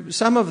for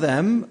some of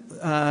them,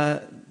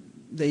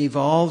 they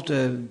evolved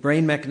a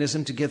brain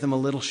mechanism to give them a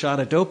little shot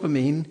of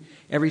dopamine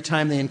every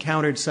time they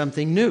encountered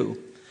something new.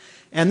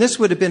 And this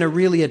would have been a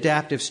really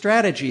adaptive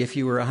strategy if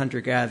you were a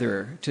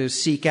hunter-gatherer, to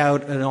seek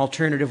out an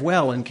alternative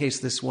well in case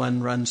this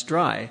one runs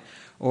dry,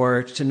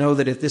 or to know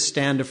that if this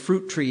stand of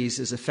fruit trees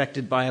is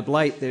affected by a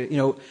blight,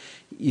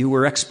 you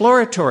were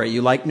exploratory,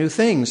 you liked new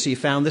things, so you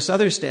found this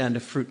other stand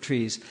of fruit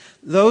trees.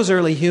 Those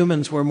early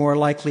humans were more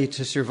likely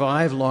to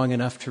survive long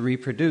enough to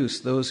reproduce,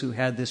 those who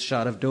had this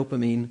shot of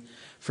dopamine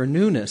for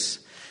newness.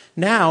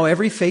 Now,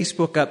 every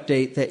Facebook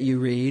update that you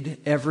read,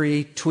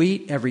 every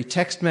tweet, every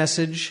text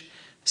message,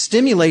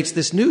 stimulates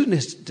this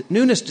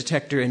newness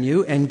detector in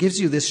you and gives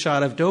you this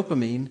shot of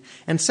dopamine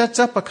and sets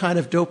up a kind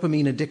of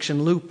dopamine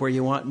addiction loop where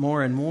you want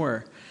more and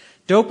more.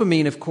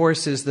 Dopamine, of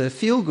course, is the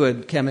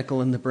feel-good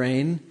chemical in the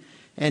brain,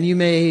 and you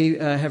may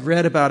have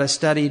read about a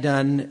study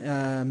done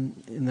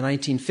in the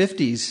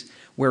 1950s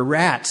where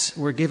rats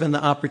were given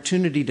the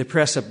opportunity to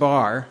press a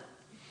bar,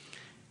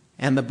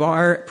 and the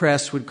bar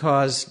press would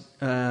cause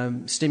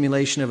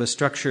stimulation of a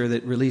structure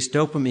that released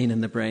dopamine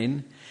in the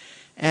brain.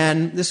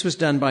 And this was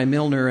done by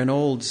Milner and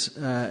Olds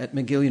at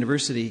McGill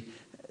University.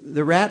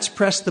 The rats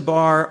pressed the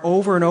bar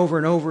over and over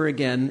and over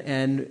again,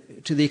 and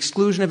to the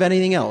exclusion of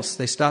anything else.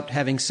 They stopped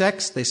having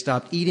sex, they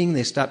stopped eating,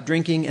 they stopped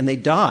drinking, and they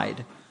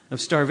died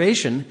of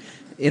starvation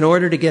in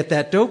order to get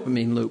that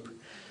dopamine loop.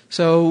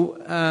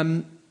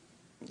 So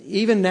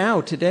even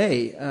now,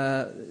 today,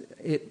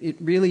 it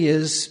really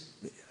is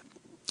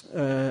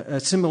a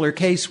similar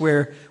case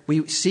where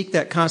we seek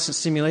that constant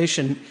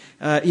stimulation.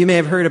 You may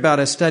have heard about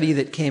a study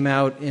that came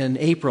out in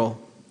April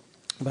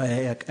by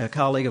a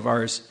colleague of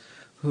ours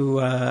who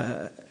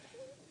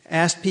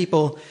asked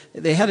people,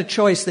 they had a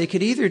choice. They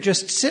could either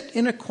just sit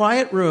in a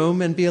quiet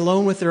room and be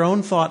alone with their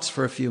own thoughts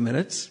for a few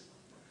minutes,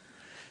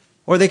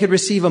 or they could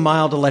receive a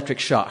mild electric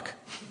shock.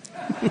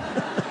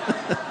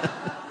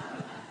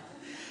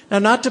 Now,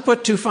 not to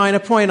put too fine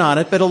a point on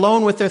it, but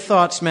alone with their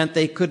thoughts meant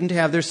they couldn't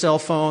have their cell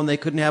phone, they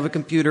couldn't have a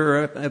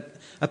computer or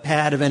a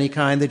pad of any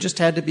kind. They just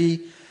had to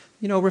be,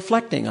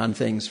 reflecting on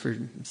things for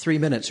 3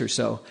 minutes or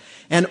so.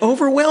 And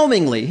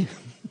overwhelmingly,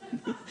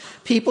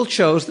 people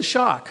chose the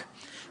shock.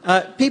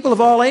 People of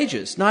all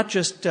ages, not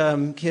just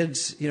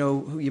kids,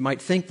 who you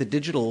might think the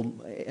digital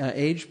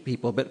age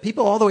people, but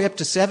people all the way up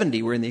to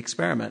 70 were in the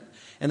experiment,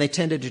 and they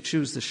tended to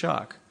choose the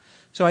shock.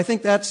 So I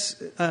think that's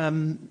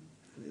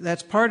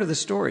part of the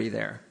story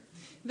there.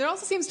 There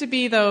also seems to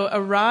be, though, a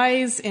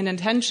rise in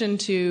attention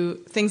to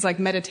things like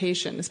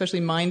meditation, especially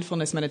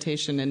mindfulness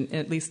meditation,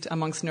 at least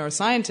amongst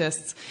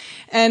neuroscientists.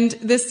 And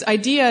this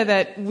idea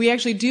that we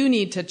actually do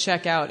need to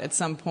check out at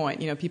some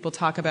point. People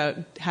talk about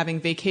having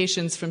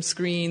vacations from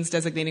screens,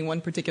 designating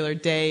one particular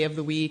day of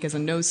the week as a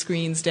no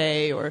screens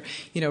day, or,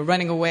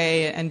 running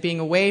away and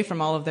being away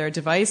from all of their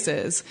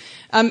devices.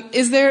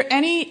 Is there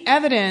any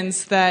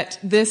evidence that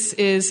this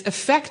is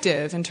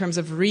effective in terms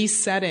of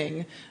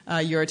resetting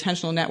your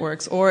attentional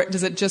networks, or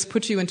does it just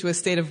put you into a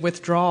state of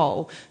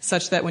withdrawal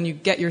such that when you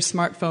get your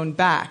smartphone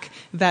back,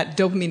 that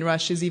dopamine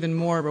rush is even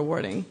more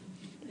rewarding?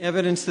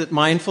 Evidence that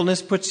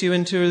mindfulness puts you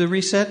into the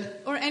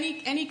reset? Or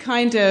any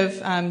kind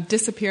of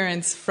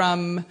disappearance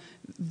from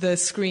the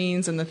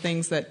screens and the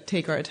things that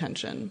take our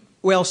attention?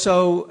 Well,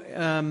 so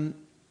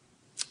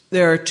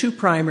there are two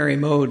primary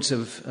modes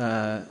of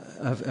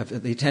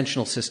the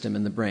attentional system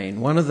in the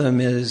brain. One of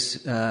them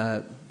is,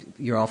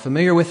 you're all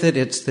familiar with it,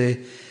 it's the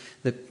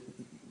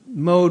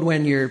mode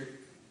when you're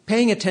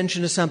paying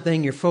attention to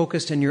something, you're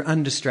focused, and you're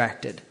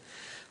undistracted.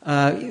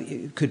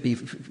 It could be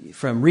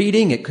from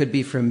reading, it could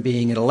be from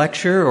being at a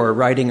lecture or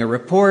writing a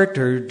report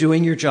or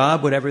doing your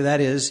job, whatever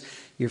that is.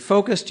 You're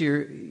focused,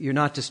 you're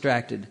not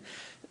distracted.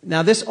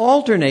 Now, this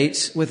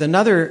alternates with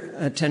another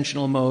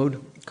attentional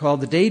mode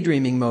called the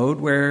daydreaming mode,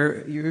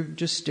 where you're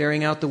just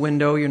staring out the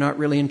window, you're not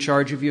really in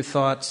charge of your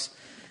thoughts.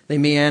 They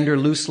meander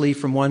loosely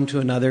from one to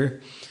another.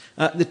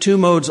 The two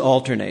modes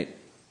alternate.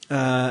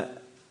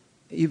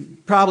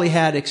 You've probably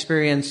had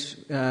experience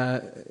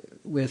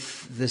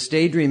with this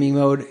daydreaming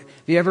mode.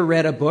 Have you ever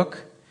read a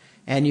book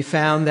and you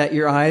found that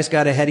your eyes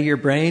got ahead of your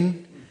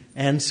brain?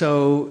 And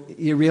so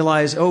you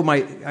realize,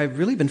 I've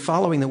really been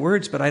following the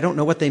words, but I don't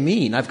know what they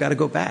mean. I've got to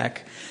go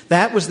back.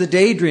 That was the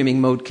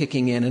daydreaming mode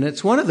kicking in. And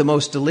it's one of the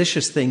most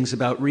delicious things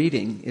about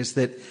reading is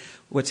that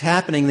what's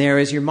happening there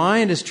is your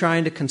mind is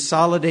trying to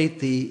consolidate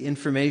the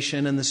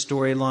information and the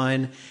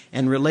storyline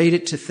and relate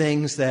it to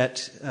things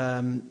that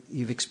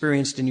you've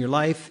experienced in your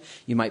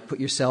life. You might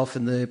put yourself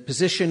in the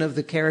position of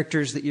the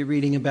characters that you're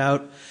reading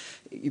about.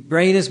 Your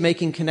brain is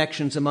making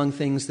connections among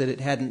things that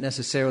it hadn't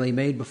necessarily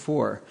made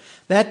before.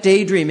 That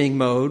daydreaming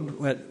mode,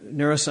 what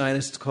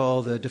neuroscientists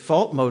call the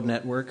default mode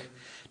network,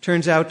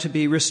 turns out to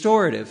be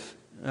restorative.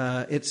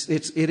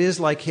 It is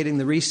like hitting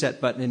the reset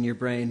button in your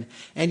brain.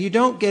 And you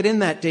don't get in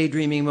that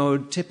daydreaming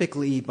mode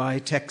typically by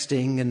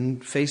texting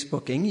and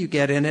Facebooking. You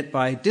get in it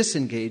by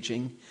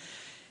disengaging.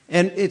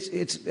 And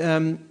it's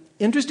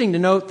interesting to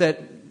note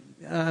that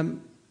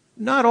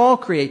not all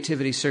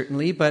creativity,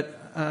 certainly, but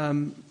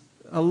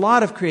a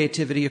lot of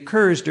creativity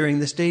occurs during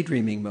this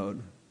daydreaming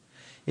mode.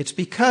 It's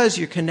because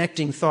you're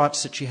connecting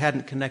thoughts that you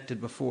hadn't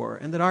connected before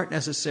and that aren't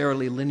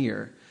necessarily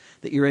linear,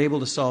 that you're able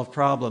to solve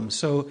problems.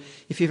 So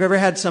if you've ever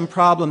had some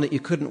problem that you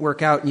couldn't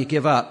work out and you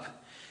give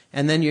up,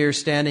 and then you're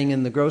standing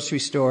in the grocery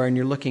store and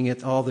you're looking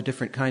at all the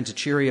different kinds of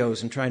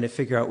Cheerios and trying to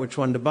figure out which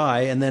one to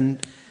buy, and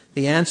then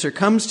the answer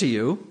comes to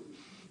you,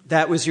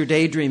 that was your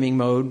daydreaming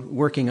mode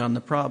working on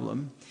the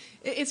problem.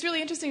 It's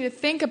really interesting to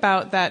think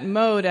about that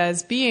mode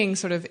as being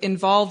sort of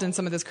involved in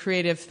some of this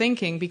creative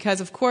thinking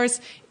because, of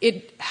course,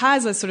 it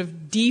has a sort of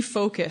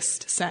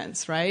defocused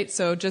sense, right?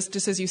 So just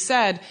as you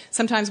said,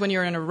 sometimes when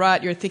you're in a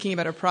rut, you're thinking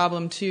about a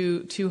problem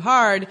too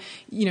hard,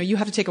 you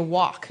have to take a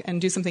walk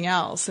and do something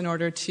else in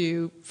order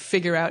to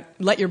figure out,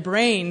 let your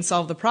brain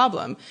solve the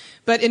problem.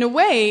 But in a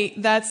way,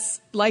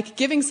 that's like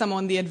giving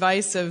someone the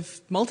advice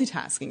of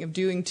multitasking, of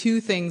doing two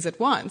things at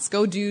once.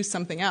 Go do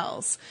something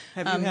else.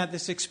 Have you had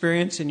this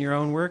experience in your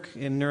own work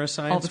in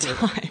neuroscience? All the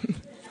time.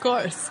 Of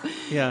course.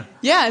 Yeah.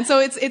 Yeah, and so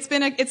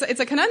it's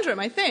a conundrum,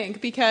 I think,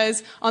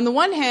 because on the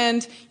one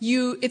hand,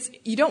 you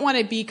don't want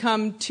to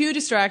become too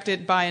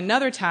distracted by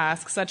another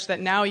task such that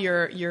now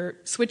you're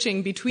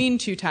switching between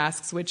two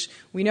tasks, which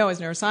we know as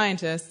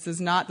neuroscientists is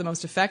not the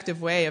most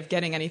effective way of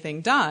getting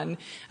anything done.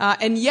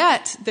 And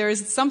yet there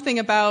is something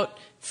about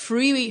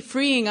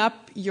freeing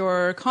up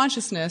your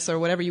consciousness, or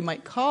whatever you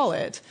might call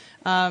it,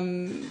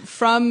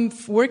 from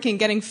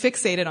getting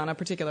fixated on a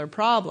particular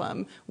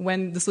problem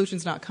when the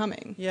solution's not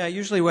coming. Yeah,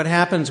 usually what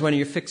happens when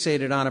you're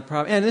fixated on a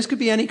problem, and this could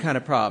be any kind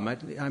of problem,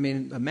 I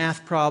mean, a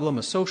math problem,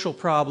 a social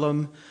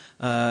problem,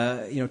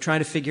 trying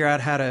to figure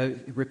out how to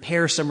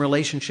repair some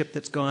relationship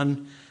that's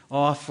gone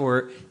off,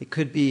 or it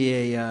could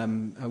be a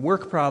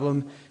work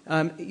problem.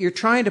 You're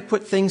trying to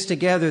put things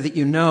together that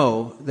you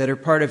know that are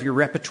part of your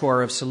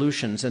repertoire of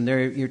solutions, and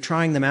you're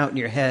trying them out in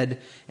your head,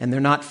 and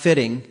they're not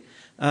fitting.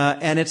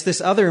 And it's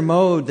this other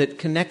mode that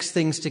connects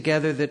things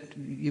together that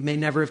you may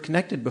never have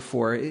connected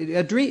before.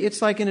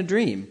 It's like in a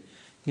dream.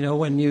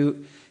 When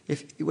you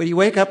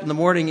wake up in the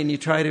morning and you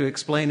try to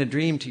explain a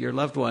dream to your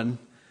loved one,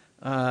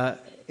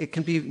 it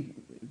can be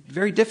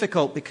very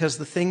difficult because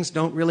the things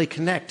don't really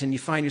connect, and you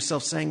find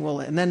yourself saying, well,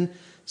 and then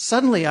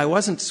suddenly I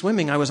wasn't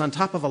swimming, I was on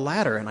top of a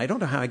ladder, and I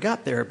don't know how I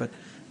got there, but...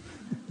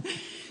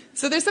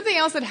 So there's something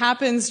else that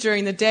happens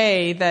during the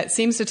day that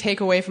seems to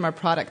take away from our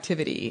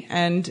productivity.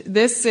 And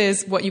this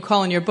is what you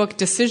call in your book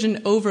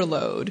decision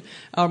overload,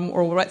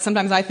 or what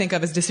sometimes I think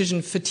of as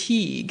decision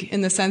fatigue,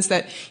 in the sense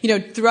that,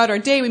 throughout our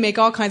day we make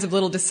all kinds of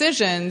little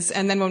decisions,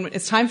 and then when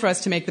it's time for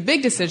us to make the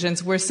big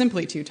decisions, we're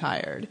simply too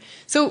tired.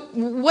 So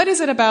what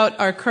is it about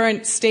our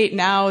current state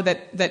now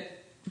that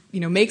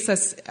makes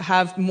us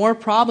have more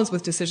problems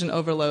with decision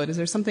overload? Is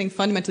there something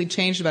fundamentally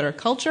changed about our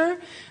culture,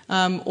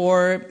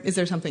 or is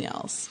there something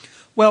else?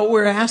 Well,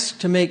 we're asked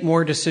to make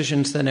more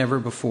decisions than ever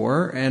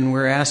before, and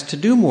we're asked to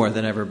do more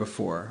than ever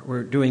before.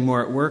 We're doing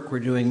more at work, we're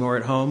doing more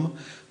at home.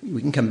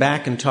 We can come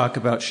back and talk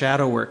about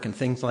shadow work and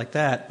things like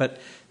that, but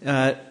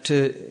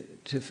to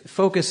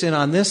focus in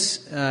on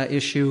this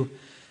issue,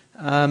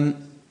 a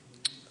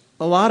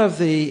lot of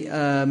the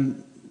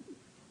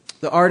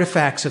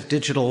artifacts of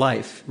digital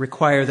life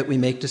require that we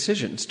make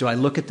decisions. Do I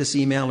look at this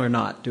email or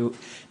not?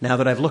 Now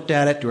that I've looked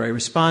at it, do I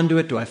respond to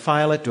it? Do I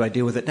file it? Do I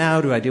deal with it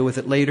now? Do I deal with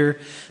it later?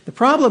 The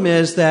problem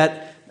is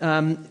that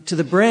to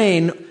the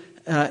brain,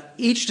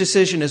 each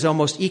decision is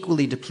almost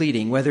equally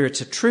depleting, whether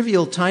it's a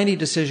trivial, tiny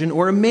decision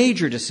or a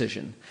major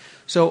decision.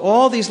 So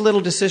all these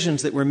little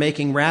decisions that we're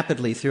making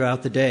rapidly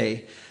throughout the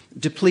day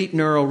deplete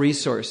neural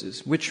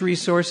resources. Which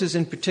resources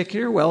in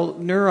particular? Well,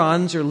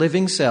 neurons are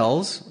living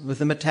cells with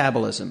a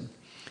metabolism.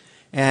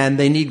 And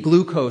they need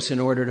glucose in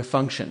order to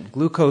function.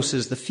 Glucose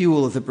is the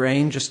fuel of the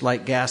brain, just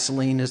like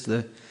gasoline is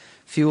the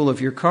fuel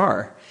of your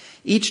car.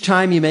 Each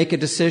time you make a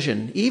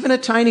decision, even a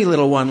tiny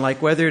little one,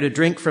 like whether to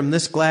drink from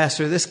this glass,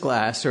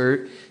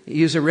 or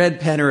use a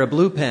red pen or a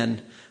blue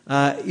pen,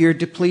 you're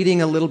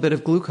depleting a little bit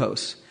of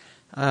glucose.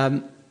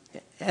 And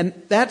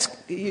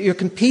you're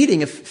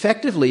competing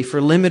effectively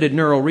for limited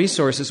neural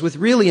resources with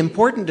really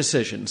important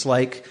decisions,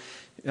 like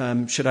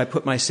should I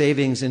put my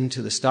savings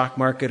into the stock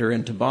market or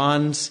into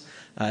bonds?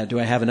 Do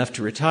I have enough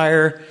to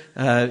retire?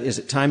 Is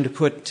it time to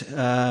put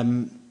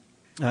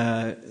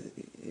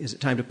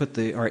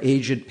our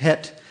aged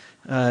pet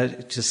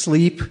to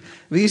sleep?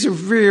 These are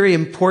very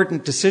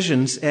important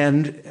decisions,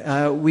 and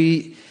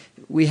we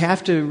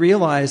have to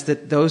realize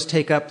that those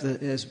take up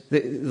the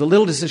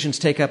little decisions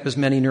take up as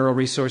many neural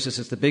resources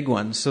as the big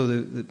ones. So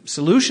the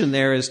solution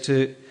there is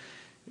to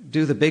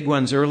do the big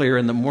ones earlier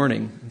in the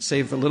morning and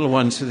save the little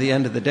ones for the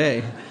end of the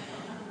day.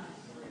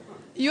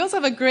 You also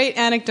have a great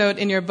anecdote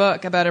in your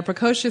book about a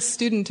precocious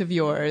student of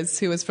yours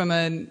who was from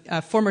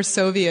a former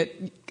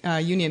Soviet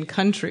Union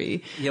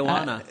country.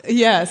 Ioana.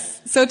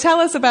 Yes. So tell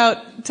us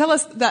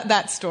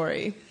that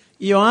story.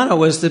 Ioana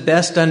was the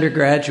best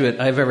undergraduate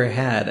I've ever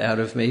had out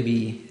of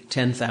maybe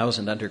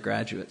 10,000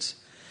 undergraduates.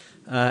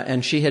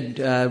 And she had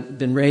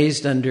been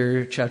raised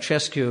under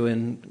Ceausescu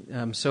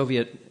in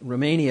Soviet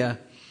Romania.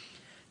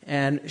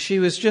 And she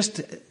was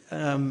just,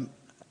 I'm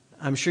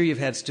sure you've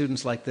had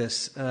students like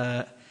this.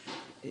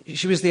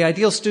 She was the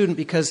ideal student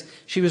because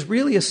she was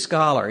really a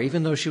scholar,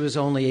 even though she was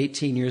only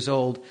 18 years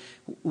old.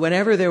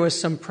 Whenever there was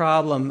some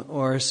problem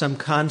or some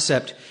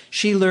concept,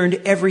 she learned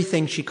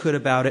everything she could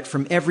about it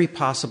from every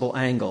possible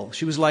angle.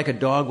 She was like a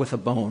dog with a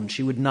bone.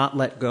 She would not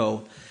let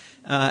go.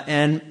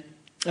 And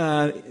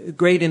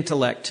great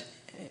intellect.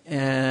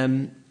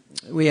 And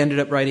we ended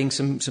up writing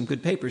some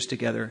good papers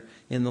together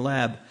in the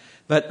lab.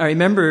 But I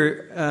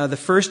remember the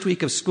first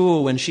week of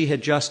school when she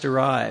had just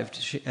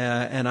arrived,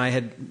 and I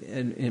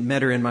had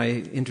met her in my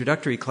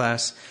introductory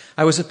class.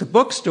 I was at the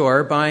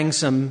bookstore buying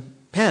some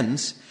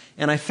pens,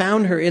 and I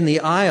found her in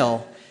the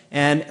aisle.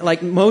 And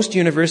like most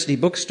university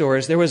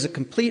bookstores, there was a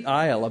complete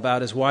aisle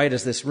about as wide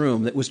as this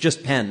room that was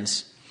just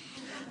pens.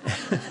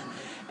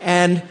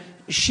 And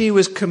she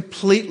was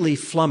completely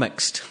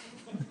flummoxed.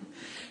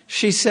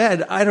 She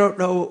said, I don't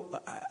know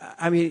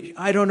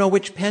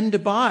which pen to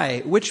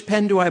buy. Which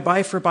pen do I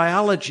buy for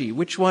biology?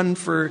 Which one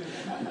for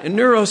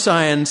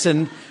neuroscience?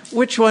 And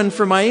which one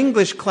for my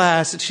English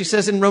class? And she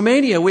says, in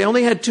Romania, we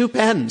only had 2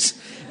 pens.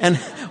 And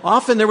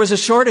often there was a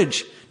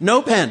shortage.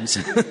 No pens.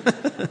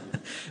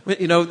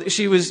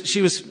 She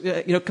was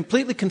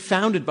completely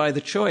confounded by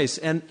the choice.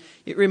 And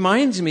it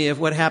reminds me of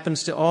what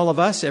happens to all of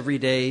us every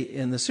day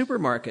in the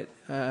supermarket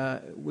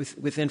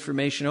with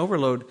information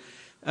overload.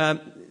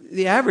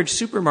 The average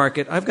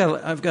supermarket, I've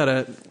got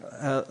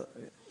a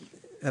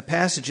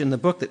passage in the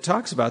book that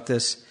talks about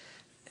this.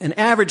 An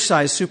average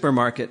size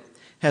supermarket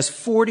has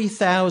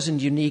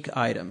 40,000 unique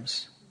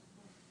items.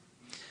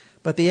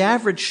 But the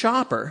average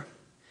shopper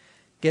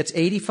gets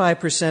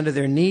 85% of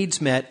their needs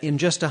met in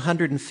just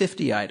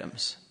 150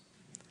 items.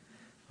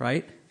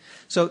 Right?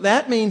 So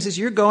that means as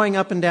you're going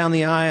up and down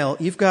the aisle,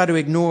 you've got to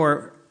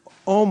ignore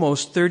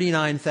almost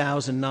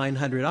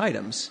 39,900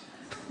 items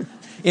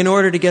in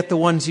order to get the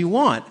ones you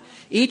want.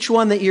 Each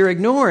one that you're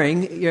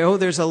ignoring,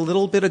 there's a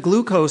little bit of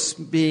glucose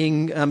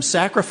being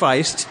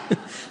sacrificed,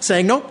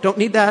 saying, nope, don't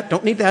need that,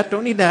 don't need that,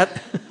 don't need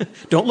that.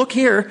 Don't look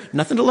here,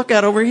 nothing to look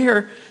at over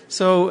here.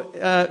 So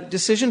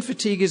decision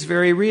fatigue is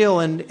very real,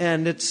 and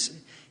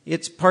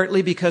it's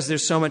partly because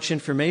there's so much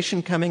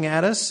information coming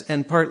at us,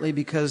 and partly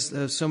because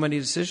of so many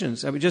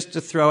decisions. Just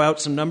to throw out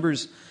some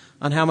numbers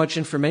on how much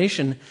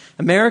information,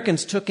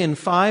 Americans took in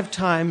 5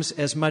 times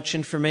as much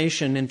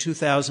information in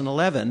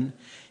 2011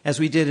 as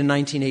we did in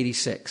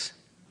 1986.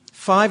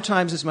 5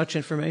 times as much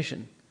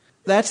information.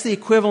 That's the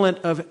equivalent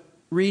of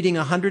reading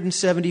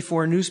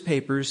 174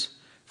 newspapers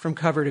from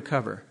cover to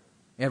cover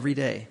every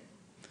day.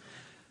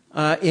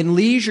 In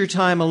leisure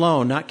time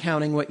alone, not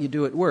counting what you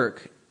do at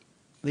work,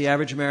 the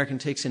average American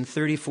takes in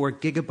 34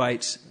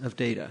 gigabytes of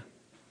data.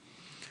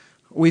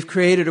 We've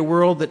created a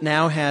world that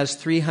now has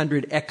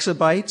 300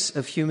 exabytes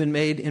of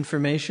human-made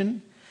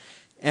information.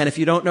 And if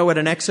you don't know what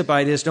an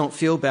exabyte is, don't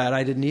feel bad.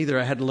 I didn't either.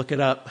 I had to look it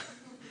up.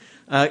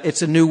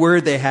 It's a new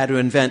word they had to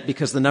invent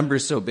because the number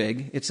is so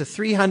big. It's a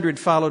 300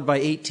 followed by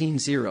 18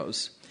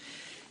 zeros.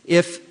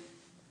 If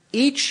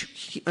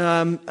each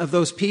of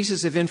those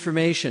pieces of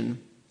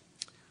information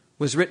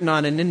was written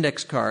on an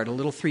index card, a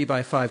little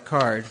 3x5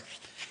 card,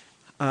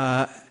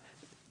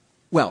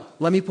 well,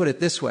 let me put it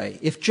this way.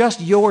 If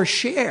just your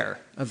share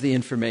of the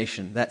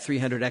information, that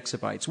 300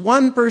 exabytes,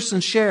 one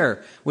person's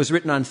share was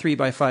written on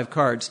 3x5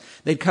 cards,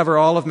 they'd cover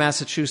all of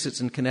Massachusetts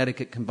and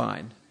Connecticut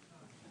combined.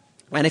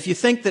 And if you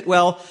think that,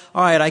 well,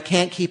 all right, I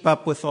can't keep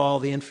up with all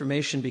the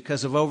information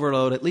because of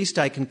overload, at least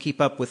I can keep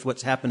up with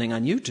what's happening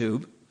on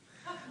YouTube,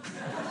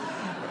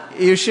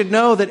 you should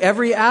know that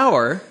every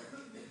hour,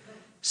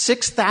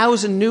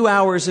 6,000 new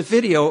hours of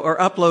video are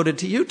uploaded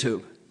to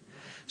YouTube.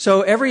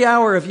 So every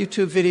hour of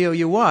YouTube video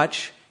you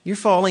watch, you're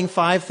falling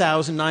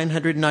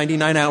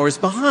 5,999 hours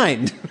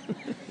behind.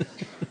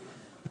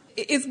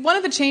 Is one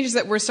of the changes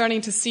that we're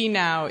starting to see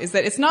now is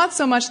that it's not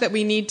so much that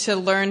we need to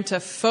learn to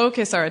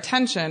focus our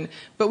attention,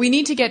 but we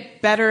need to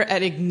get better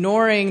at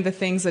ignoring the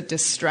things that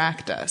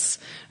distract us.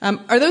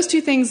 Are those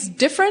two things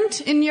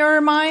different in your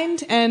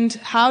mind, and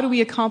how do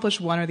we accomplish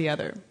one or the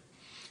other?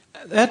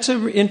 That's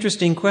an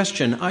interesting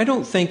question. I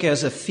don't think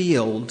as a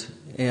field,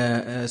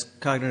 as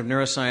cognitive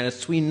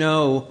neuroscientists, we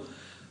know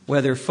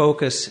whether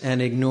focus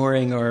and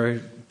ignoring are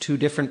two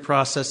different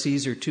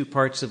processes or two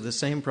parts of the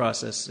same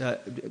process.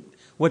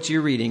 What's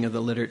your reading of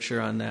the literature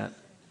on that?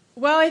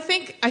 Well, I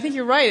think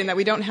you're right in that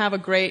we don't have a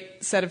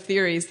great set of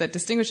theories that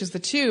distinguishes the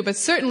two, but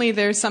certainly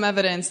there's some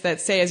evidence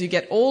that, say, as you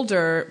get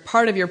older,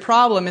 part of your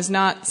problem is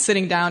not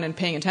sitting down and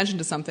paying attention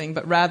to something,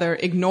 but rather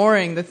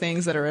ignoring the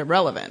things that are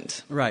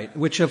irrelevant. Right,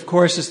 which of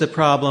course is the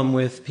problem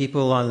with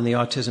people on the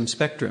autism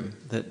spectrum,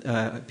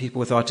 that people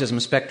with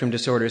autism spectrum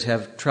disorders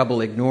have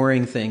trouble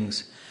ignoring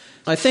things.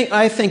 I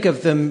think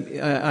of them,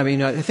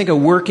 I think a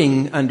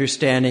working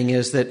understanding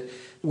is that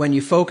when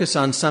you focus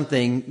on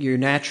something, you're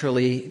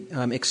naturally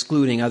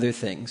excluding other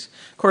things.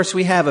 Of course,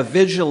 we have a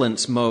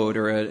vigilance mode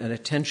or an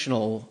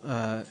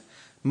attentional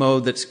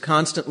mode that's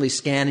constantly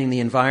scanning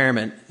the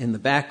environment in the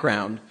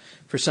background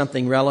for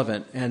something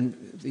relevant.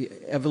 And the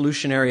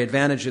evolutionary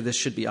advantage of this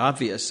should be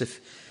obvious.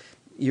 If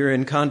you're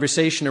in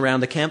conversation around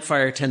the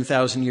campfire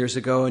 10,000 years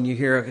ago and you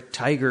hear a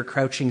tiger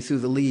crouching through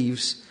the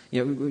leaves,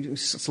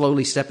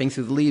 slowly stepping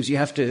through the leaves, you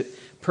have to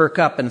perk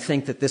up and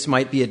think that this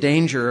might be a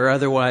danger, or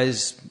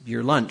otherwise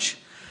you're lunch.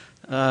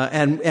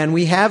 And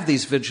we have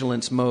these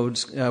vigilance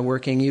modes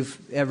working.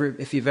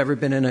 If you've ever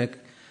been in a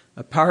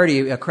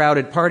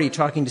crowded party,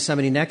 talking to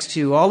somebody next to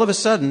you, all of a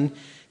sudden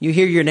you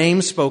hear your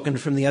name spoken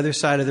from the other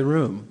side of the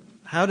room.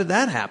 How did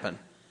that happen?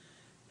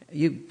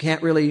 You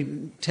can't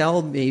really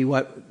tell me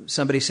what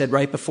somebody said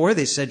right before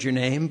they said your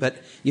name, but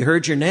you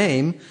heard your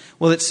name.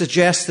 Well, it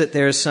suggests that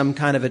there's some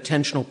kind of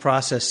attentional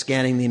process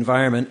scanning the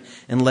environment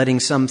and letting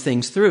some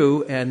things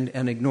through and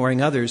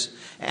ignoring others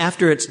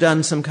after it's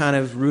done some kind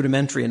of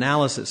rudimentary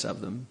analysis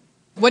of them.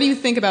 What do you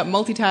think about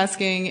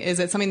multitasking?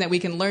 Is it something that we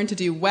can learn to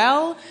do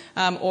well,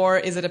 or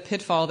is it a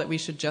pitfall that we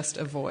should just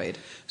avoid?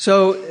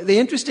 So the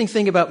interesting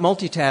thing about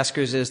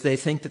multitaskers is they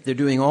think that they're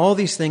doing all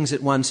these things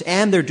at once,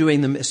 and they're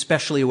doing them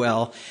especially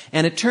well.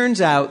 And it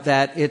turns out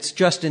that it's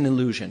just an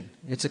illusion.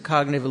 It's a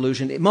cognitive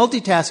illusion.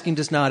 Multitasking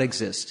does not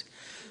exist.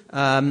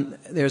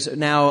 There's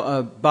now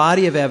a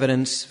body of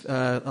evidence,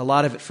 a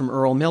lot of it from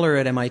Earl Miller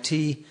at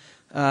MIT,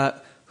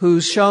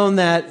 who's shown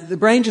that the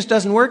brain just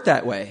doesn't work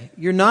that way.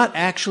 You're not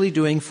actually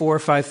doing 4 or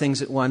 5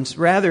 things at once.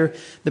 Rather,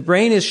 the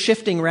brain is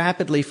shifting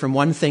rapidly from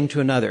one thing to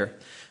another.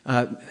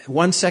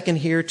 1 second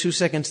here, 2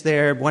 seconds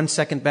there, 1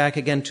 second back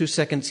again, 2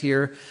 seconds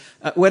here.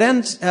 What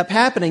ends up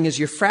happening is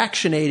you're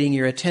fractionating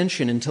your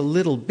attention into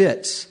little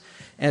bits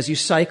as you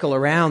cycle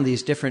around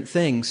these different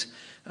things.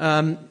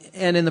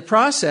 And in the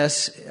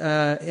process,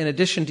 in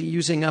addition to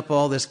using up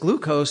all this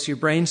glucose, your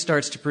brain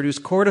starts to produce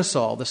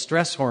cortisol, the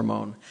stress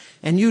hormone.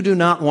 And you do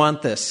not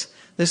want this.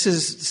 This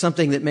is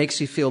something that makes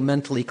you feel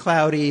mentally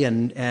cloudy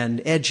and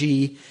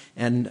edgy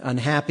and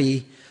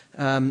unhappy.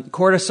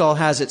 Cortisol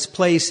has its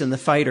place in the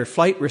fight or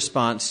flight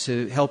response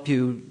to help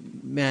you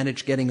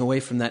manage getting away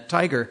from that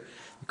tiger,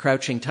 the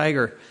crouching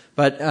tiger.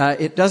 But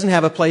it doesn't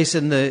have a place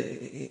in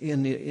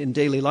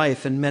daily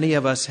life, and many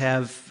of us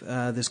have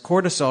this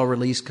cortisol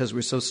release because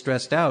we're so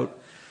stressed out.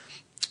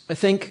 I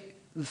think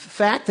the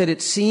fact that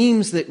it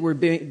seems that we're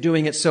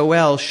doing it so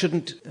well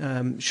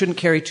shouldn't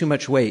carry too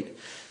much weight.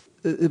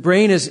 The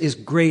brain is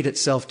great at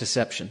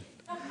self-deception.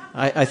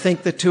 I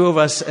think the two of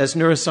us as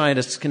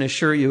neuroscientists can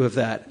assure you of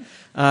that.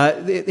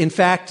 In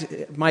fact,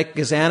 Mike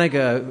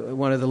Gazzaniga,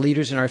 one of the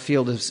leaders in our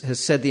field, has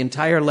said the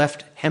entire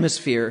left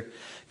hemisphere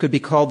could be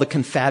called the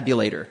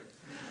confabulator.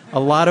 A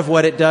lot of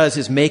what it does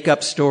is make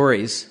up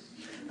stories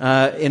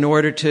in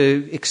order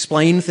to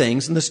explain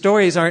things, and the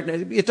stories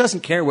it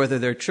doesn't care whether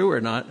they're true or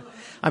not.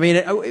 I mean,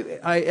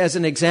 as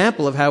an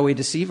example of how we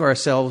deceive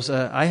ourselves,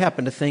 I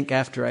happen to think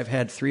after I've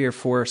had 3 or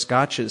 4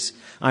 scotches,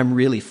 I'm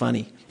really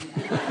funny.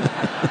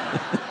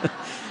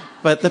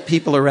 But the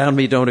people around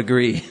me don't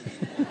agree.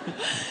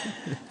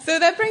 So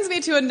that brings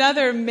me to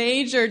another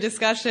major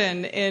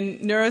discussion in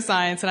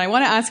neuroscience, and I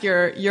want to ask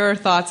your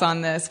thoughts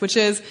on this, which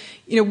is,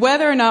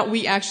 whether or not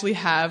we actually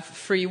have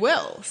free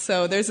will.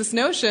 So there's this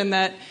notion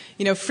that,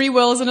 free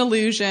will is an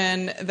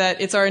illusion,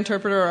 that it's our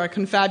interpreter or our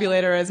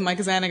confabulator, as Mike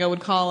Gazzaniga would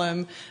call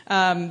him,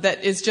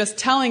 that is just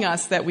telling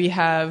us that we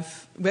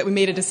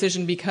made a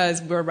decision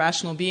because we're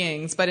rational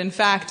beings, but in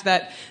fact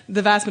that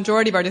the vast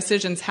majority of our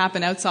decisions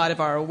happen outside of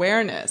our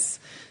awareness.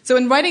 So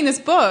in writing this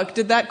book,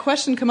 did that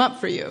question come up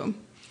for you?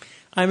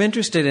 I'm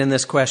interested in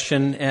this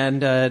question,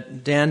 and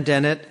Dan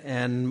Dennett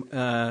and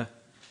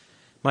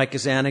Mike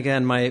Gazzaniga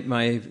and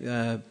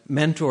my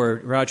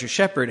mentor, Roger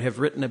Shepard, have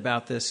written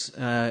about this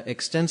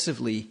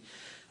extensively.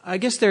 I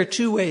guess there are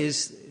 2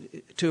 ways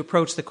to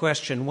approach the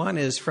question. One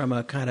is from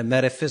a kind of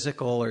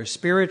metaphysical or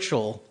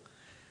spiritual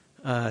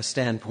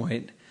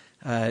standpoint.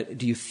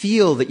 Do you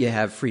feel that you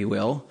have free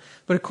will?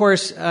 But of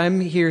course, I'm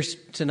here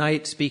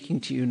tonight speaking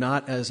to you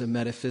not as a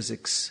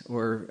metaphysics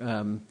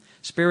or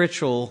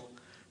spiritual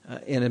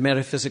in a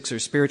metaphysics or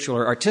spiritual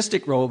or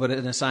artistic role, but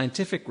in a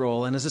scientific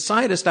role. And as a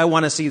scientist, I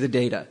want to see the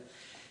data.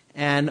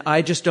 And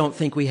I just don't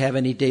think we have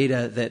any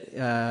data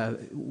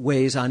that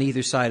weighs on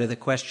either side of the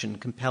question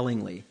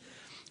compellingly.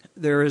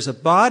 There is a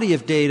body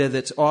of data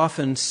that's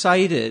often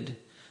cited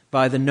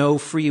by the no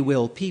free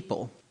will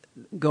people,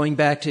 going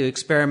back to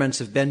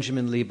experiments of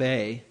Benjamin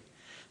Libet.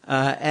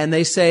 And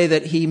they say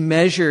that he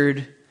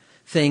measured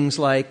things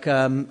like,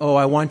 I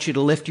want you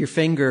to lift your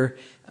finger,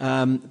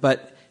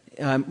 but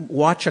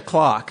watch a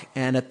clock,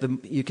 and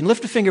you can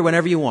lift a finger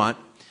whenever you want.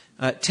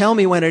 Tell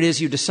me when it is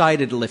you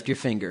decided to lift your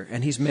finger.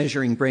 And he's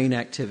measuring brain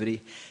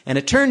activity. And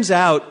it turns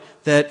out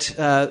that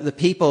the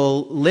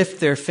people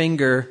lift their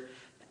finger,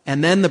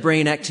 and then the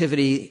brain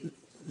activity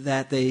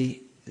that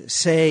they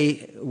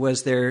say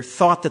was their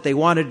thought that they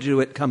wanted to do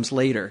it comes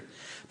later.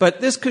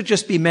 But this could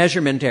just be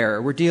measurement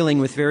error. We're dealing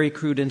with very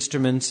crude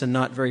instruments and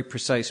not very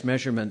precise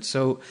measurements.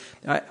 So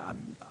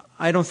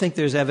I don't think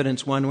there's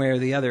evidence one way or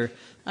the other.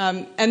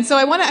 And so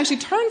I want to actually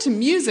turn to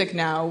music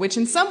now, which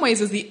in some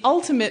ways is the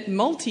ultimate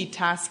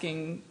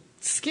multitasking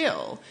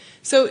skill.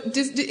 So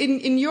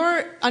in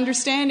your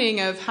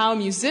understanding of how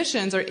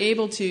musicians are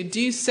able to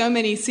do so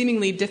many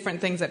seemingly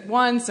different things at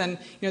once, and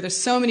there's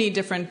so many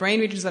different brain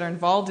regions that are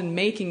involved in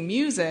making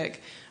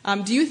music,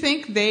 do you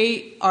think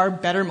they are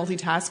better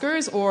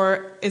multitaskers,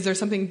 or is there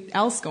something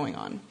else going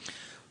on?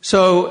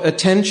 So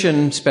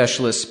attention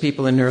specialists,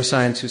 people in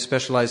neuroscience who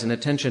specialize in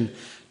attention,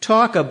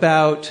 talk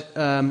about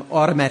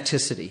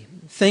automaticity,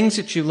 things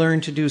that you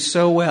learn to do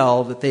so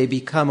well that they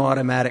become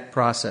automatic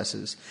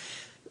processes.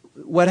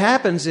 What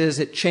happens is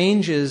it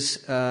changes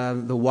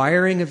the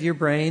wiring of your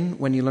brain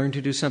when you learn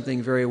to do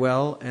something very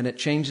well, and it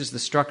changes the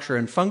structure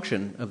and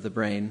function of the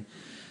brain.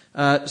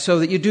 So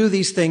that you do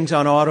these things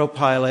on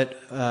autopilot.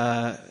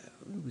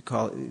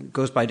 It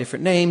goes by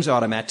different names: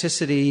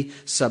 automaticity,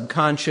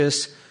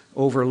 subconscious,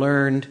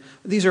 overlearned.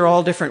 These are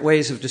all different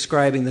ways of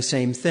describing the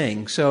same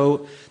thing.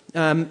 So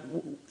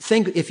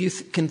if you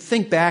can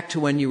think back to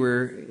when you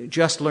were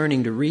just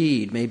learning to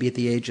read, maybe at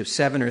the age of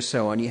 7 or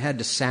so, and you had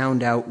to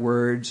sound out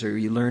words, or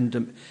you learned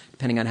to,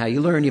 depending on how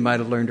you learn, you might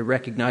have learned to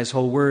recognize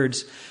whole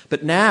words.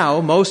 But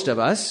now, most of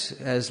us,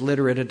 as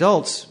literate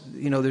adults,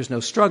 there's no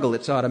struggle.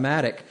 It's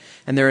automatic.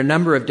 And there are a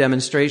number of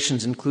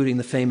demonstrations, including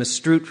the famous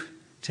Stroop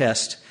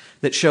test,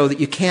 that show that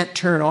you can't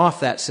turn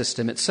off that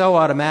system. It's so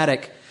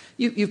automatic.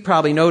 You've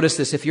probably noticed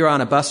this if you're on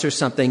a bus or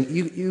something.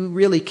 You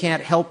really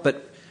can't help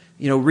but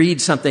read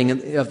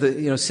something of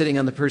the sitting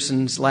on the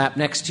person's lap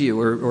next to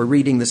you, or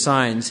reading the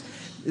signs.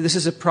 This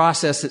is a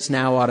process that's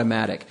now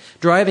automatic.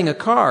 Driving a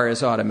car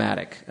is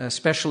automatic,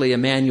 especially a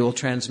manual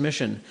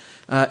transmission.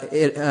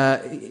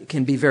 It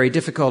can be very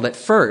difficult at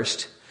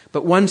first,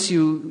 but once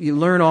you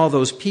learn all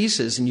those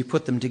pieces and you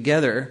put them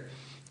together,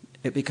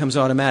 it becomes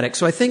automatic.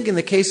 So I think in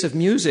the case of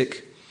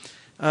music,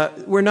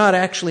 we're not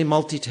actually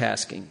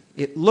multitasking.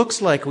 It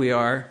looks like we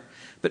are,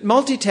 but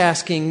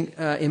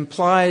multitasking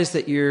implies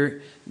that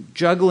you're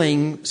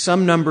juggling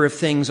some number of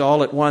things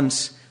all at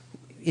once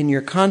in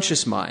your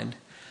conscious mind.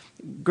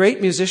 Great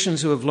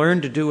musicians who have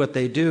learned to do what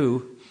they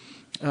do,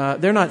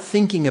 they're not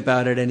thinking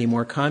about it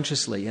anymore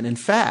consciously. And in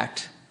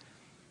fact,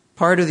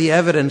 part of the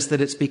evidence that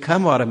it's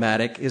become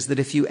automatic is that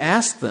if you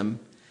ask them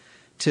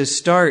to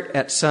start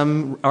at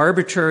some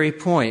arbitrary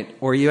point,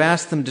 or you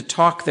ask them to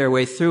talk their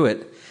way through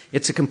it,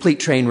 it's a complete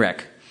train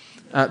wreck.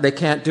 They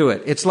can't do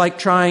it. It's like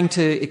trying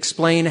to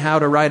explain how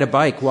to ride a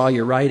bike while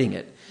you're riding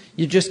it.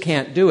 You just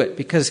can't do it,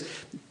 because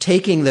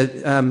taking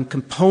the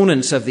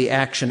components of the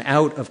action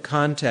out of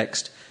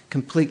context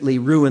completely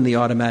ruin the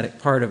automatic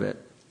part of it.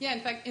 Yeah,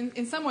 in fact,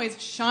 in some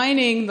ways,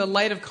 shining the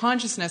light of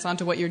consciousness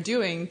onto what you're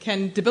doing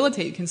can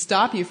debilitate you, can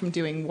stop you from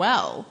doing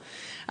well.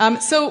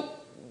 So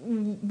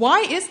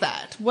why is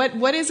that?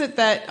 What is it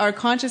that our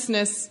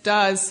consciousness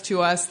does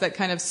to us that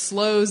kind of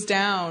slows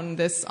down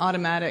this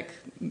automatic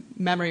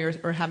memory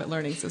or habit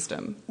learning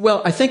system?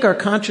 Well, I think our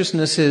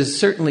consciousness is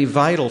certainly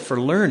vital for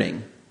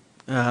learning.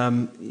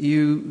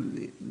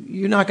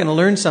 You're not going to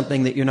learn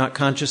something that you're not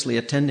consciously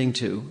attending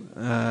to.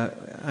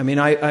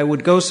 I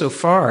would go so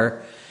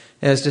far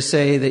as to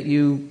say that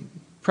you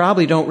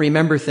probably don't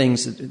remember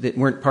things that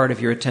weren't part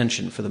of your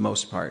attention for the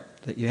most part.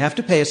 That you have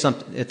to pay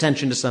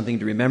attention to something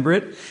to remember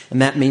it,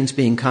 and that means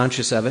being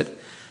conscious of it.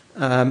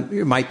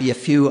 There might be a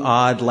few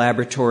odd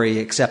laboratory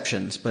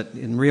exceptions, but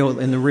in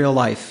the real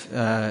life,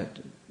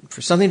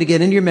 for something to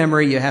get into your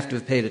memory, you have to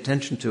have paid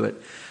attention to it.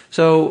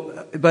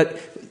 So,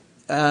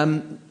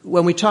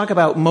 when we talk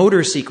about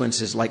motor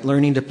sequences, like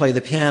learning to play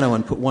the piano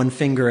and put one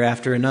finger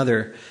after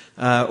another,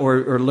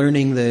 or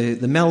learning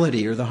the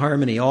melody or the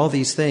harmony, all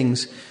these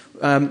things,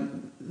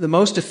 the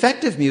most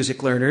effective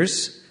music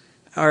learners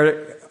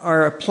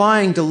are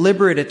applying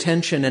deliberate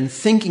attention and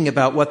thinking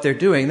about what they're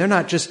doing. They're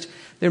not just,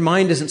 their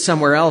mind isn't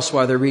somewhere else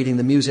while they're reading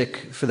the music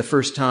for the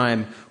first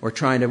time or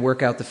trying to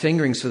work out the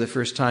fingerings for the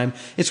first time.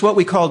 It's what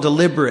we call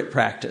deliberate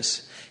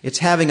practice. It's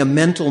having a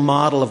mental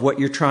model of what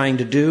you're trying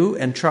to do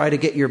and try to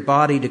get your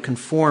body to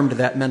conform to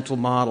that mental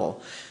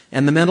model.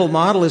 And the mental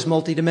model is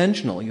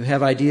multidimensional. You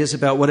have ideas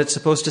about what it's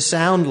supposed to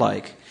sound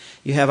like.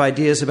 You have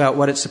ideas about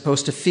what it's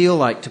supposed to feel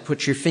like to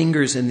put your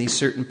fingers in these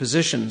certain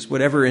positions,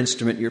 whatever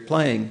instrument you're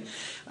playing.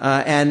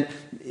 And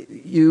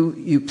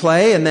you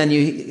play, and then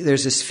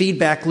there's this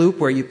feedback loop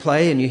where you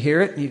play and you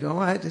hear it, and you go,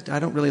 I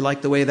don't really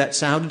like the way that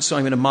sounded, so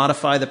I'm going to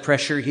modify the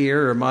pressure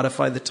here or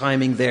modify the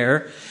timing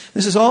there.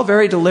 This is all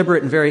very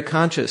deliberate and very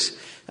conscious.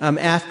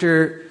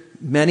 After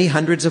many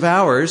hundreds of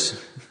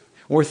hours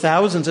or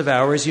thousands of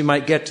hours, you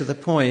might get to the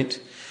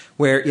point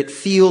where it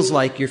feels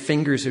like your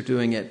fingers are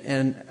doing it.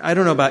 And I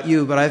don't know about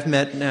you, but I've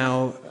met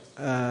now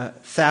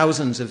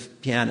thousands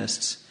of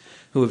pianists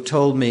who have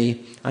told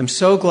me, I'm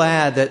so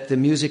glad that the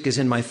music is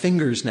in my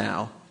fingers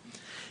now.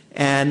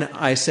 And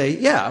I say,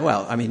 yeah,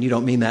 well, you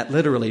don't mean that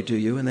literally, do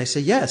you? And they say,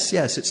 yes,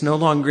 it's no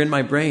longer in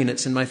my brain,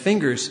 it's in my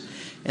fingers.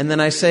 And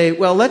then I say,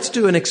 well, let's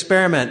do an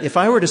experiment. If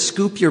I were to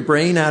scoop your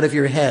brain out of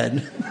your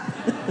head,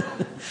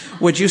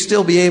 would you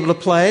still be able to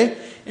play?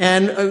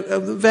 And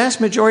a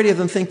vast majority of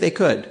them think they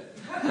could.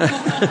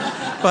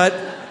 But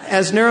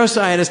as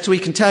neuroscientists, we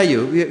can tell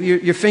you,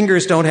 your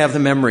fingers don't have the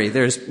memory.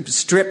 There's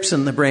strips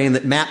in the brain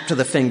that map to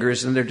the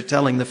fingers, and they're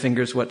telling the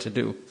fingers what to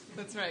do.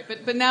 That's right.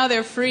 But now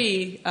they're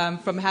free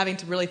from having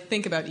to really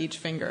think about each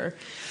finger.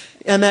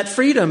 And that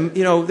freedom,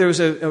 there was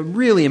a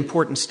really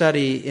important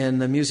study in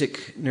the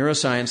music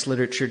neuroscience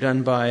literature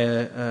done by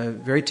a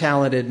very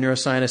talented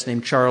neuroscientist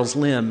named Charles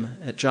Limb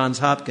at Johns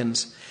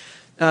Hopkins.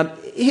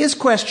 His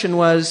question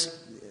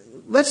was,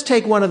 let's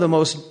take one of the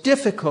most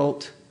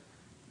difficult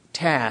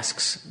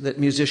tasks that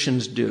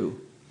musicians do.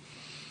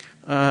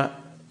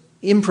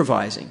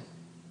 Improvising.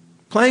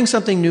 Playing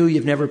something new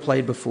you've never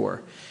played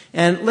before.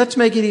 And let's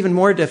make it even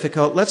more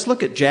difficult. Let's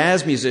look at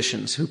jazz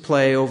musicians who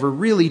play over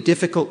really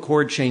difficult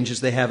chord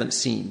changes they haven't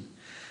seen.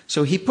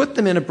 So he put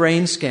them in a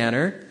brain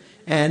scanner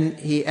and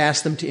he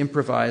asked them to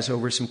improvise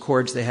over some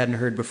chords they hadn't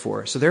heard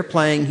before. So they're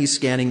playing, he's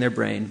scanning their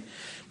brain.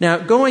 Now,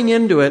 going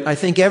into it, I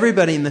think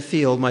everybody in the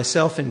field,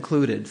 myself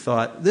included,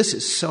 thought, this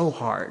is so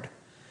hard.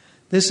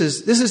 This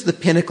is the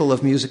pinnacle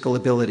of musical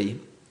ability.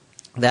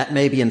 That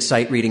may be in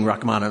sight reading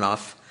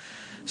Rachmaninoff.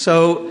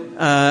 So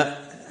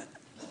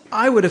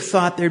I would have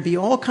thought there'd be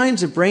all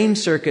kinds of brain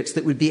circuits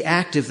that would be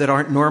active that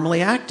aren't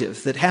normally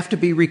active, that have to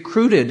be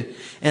recruited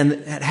and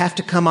that have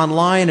to come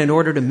online in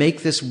order to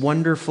make this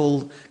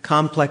wonderful,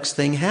 complex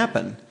thing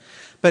happen.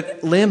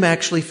 But Lim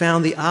actually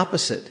found the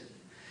opposite.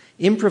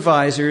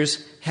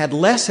 Improvisers had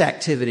less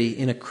activity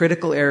in a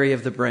critical area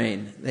of the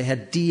brain. They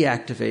had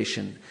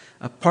deactivation.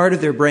 A part of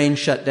their brain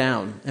shut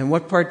down. And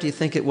what part do you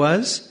think it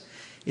was?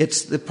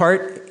 It's the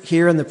part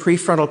here in the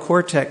prefrontal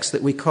cortex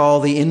that we call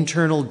the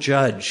internal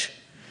judge,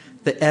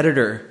 the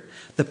editor,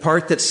 the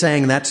part that's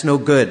saying that's no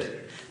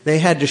good. They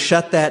had to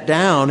shut that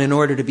down in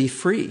order to be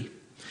free.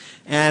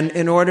 And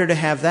in order to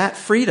have that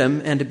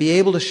freedom and to be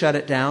able to shut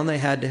it down, they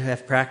had to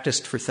have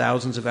practiced for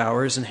thousands of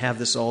hours and have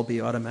this all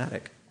be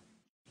automatic.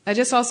 I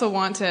just also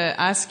want to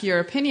ask your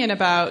opinion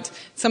about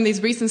some of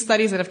these recent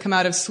studies that have come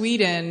out of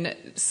Sweden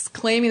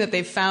claiming that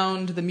they've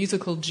found the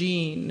musical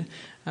gene.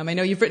 I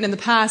know you've written in the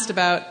past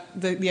about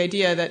the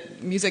idea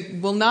that music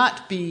will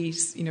not be,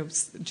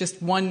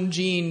 just one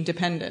gene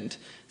dependent.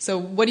 So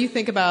what do you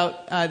think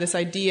about this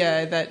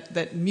idea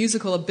that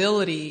musical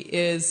ability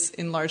is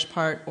in large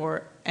part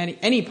or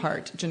any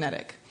part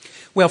genetic?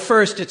 Well,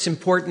 first, it's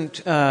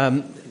important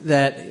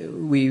that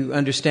we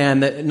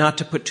understand that not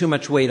to put too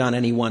much weight on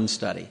any one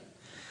study.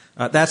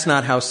 That's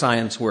not how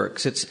science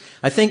works.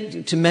 I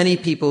think to many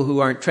people who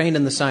aren't trained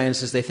in the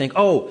sciences, they think,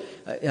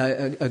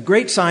 a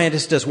great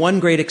scientist does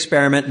one great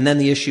experiment and then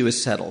the issue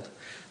is settled.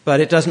 But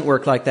it doesn't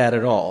work like that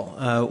at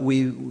all.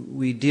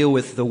 We deal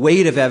with the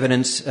weight of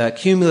evidence,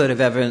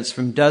 cumulative evidence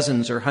from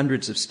dozens or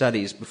hundreds of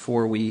studies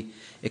before we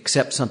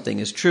accept something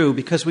as true,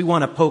 because we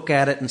want to poke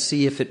at it and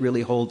see if it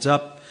really holds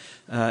up,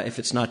 if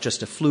it's not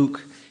just a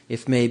fluke,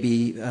 if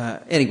maybe...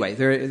 Anyway,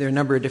 there are a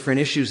number of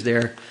different issues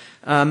there.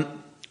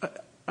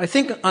 I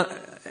think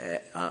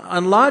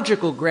on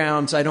logical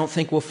grounds, I don't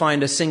think we'll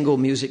find a single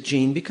music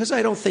gene, because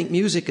I don't think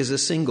music is a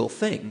single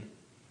thing.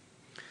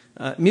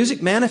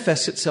 Music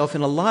manifests itself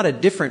in a lot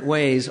of different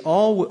ways,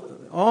 all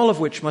of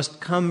which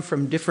must come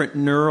from different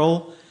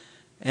neural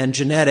and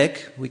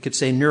genetic, we could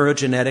say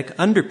neurogenetic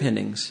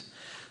underpinnings.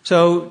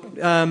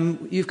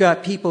 So you've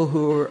got people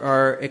who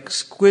are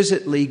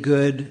exquisitely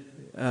good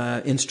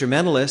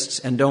instrumentalists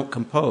and don't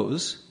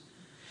compose.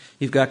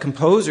 You've got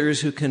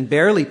composers who can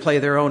barely play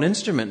their own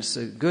instruments.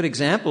 A good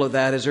example of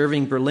that is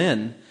Irving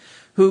Berlin,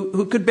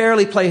 who could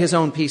barely play his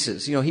own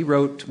pieces. He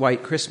wrote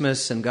White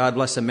Christmas and God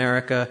Bless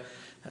America.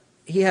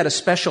 He had a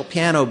special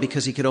piano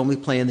because he could only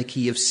play in the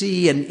key of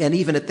C, and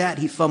even at that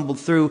he fumbled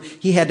through.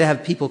 He had to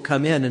have people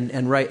come in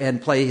and write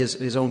and play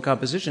his own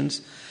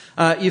compositions.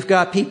 You've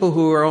got people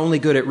who are only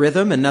good at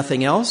rhythm and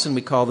nothing else, and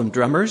we call them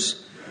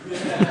drummers.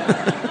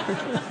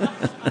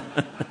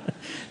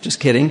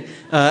 Just kidding.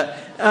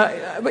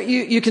 But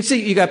you can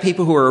see you got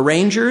people who are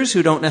arrangers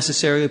who don't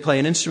necessarily play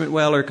an instrument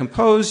well or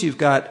compose. You've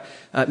got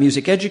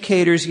music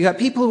educators. You've got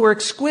people who are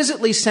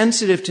exquisitely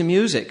sensitive to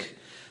music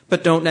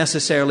but don't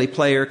necessarily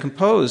play or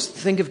compose.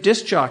 Think of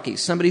disc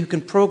jockeys, somebody who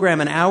can program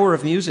an hour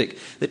of music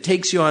that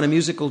takes you on a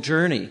musical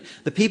journey.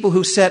 The people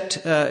who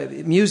set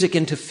music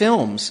into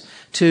films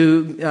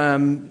to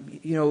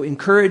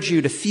encourage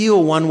you to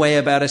feel one way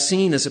about a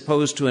scene as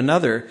opposed to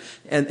another,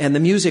 and the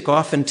music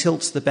often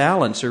tilts the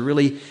balance or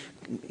really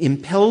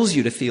impels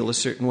you to feel a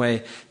certain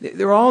way.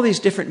 There are all these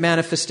different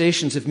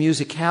manifestations of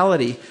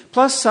musicality,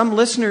 plus some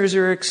listeners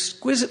are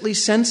exquisitely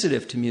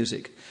sensitive to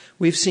music.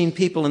 We've seen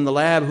people in the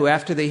lab who,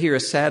 after they hear a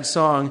sad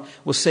song,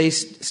 will stay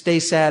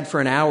sad for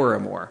an hour or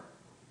more.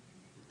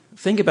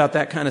 Think about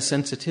that kind of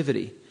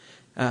sensitivity.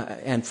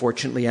 And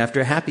fortunately,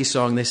 after a happy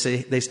song, they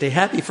stay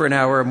happy for an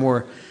hour or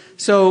more.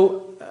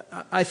 So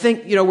I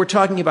think, we're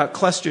talking about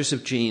clusters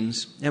of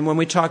genes. And when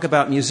we talk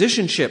about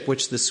musicianship,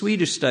 which the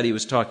Swedish study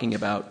was talking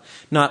about,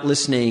 not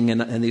listening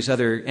and these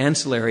other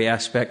ancillary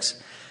aspects,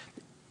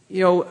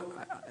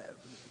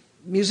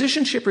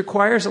 musicianship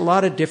requires a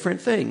lot of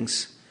different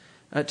things.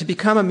 To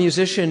become a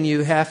musician,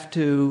 you have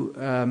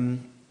to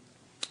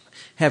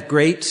have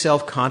great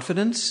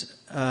self-confidence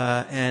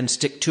and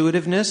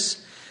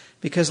stick-to-itiveness,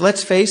 because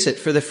let's face it,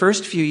 for the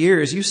first few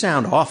years, you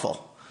sound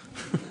awful.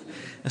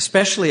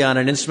 Especially on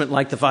an instrument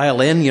like the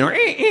violin, you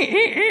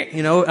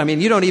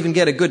don't even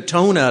get a good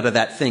tone out of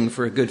that thing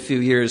for a good few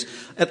years.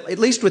 At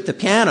least with the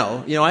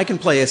piano, I can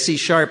play a C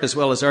sharp as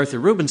well as Arthur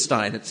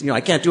Rubinstein. It's,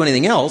 I can't do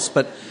anything else,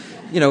 but,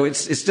 it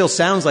still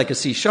sounds like a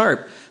C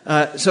sharp.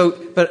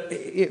 But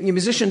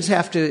musicians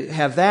have to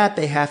have that.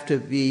 They have to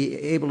be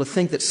able to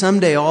think that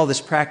someday all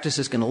this practice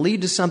is going to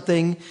lead to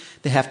something.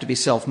 They have to be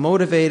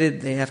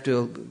self-motivated. They have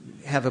to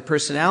have a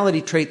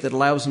personality trait that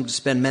allows them to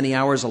spend many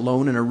hours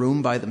alone in a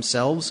room by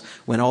themselves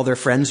when all their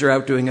friends are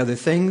out doing other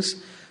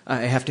things.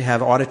 They have to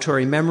have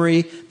auditory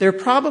memory. There are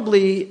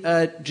probably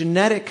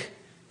genetic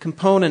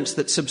components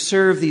that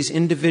subserve these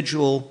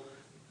individual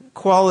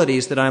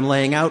qualities that I'm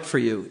laying out for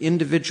you.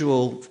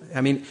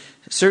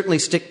 Certainly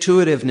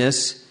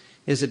stick-to-itiveness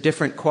is a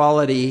different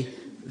quality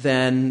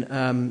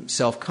than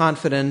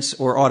self-confidence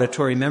or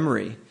auditory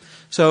memory.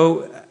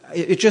 So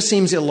it just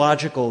seems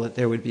illogical that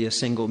there would be a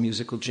single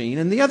musical gene.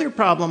 And the other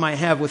problem I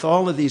have with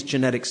all of these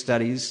genetic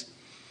studies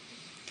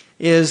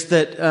is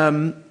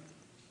that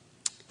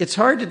it's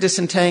hard to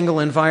disentangle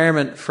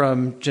environment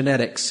from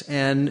genetics.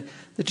 And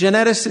the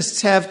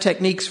geneticists have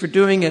techniques for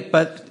doing it,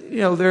 but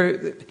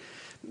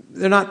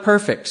they're not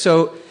perfect.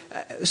 So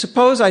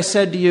suppose I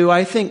said to you,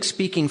 I think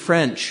speaking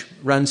French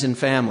runs in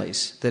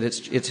families, that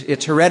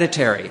it's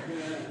hereditary.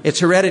 It's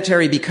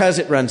hereditary because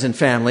it runs in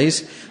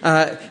families.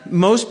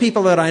 Most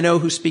people that I know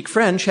who speak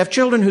French have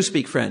children who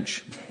speak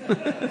French.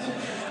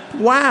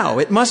 Wow,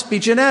 it must be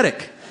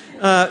genetic.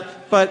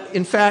 But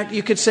in fact,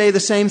 you could say the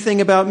same thing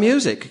about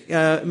music.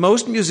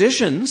 Most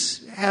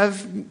musicians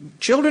have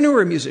children who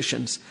are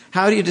musicians.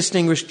 How do you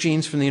distinguish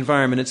genes from the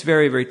environment? It's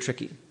very, very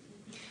tricky.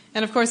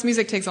 And of course,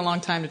 music takes a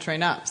long time to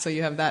train up, so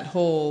you have that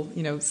whole,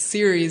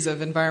 series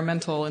of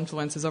environmental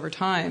influences over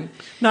time.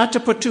 Not to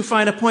put too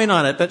fine a point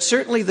on it, but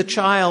certainly the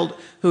child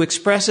who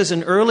expresses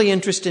an early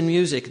interest in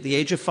music at the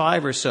age of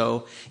 5 or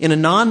so in a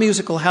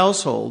non-musical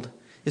household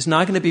is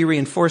not going to be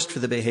reinforced for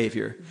the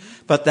behavior.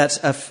 But that's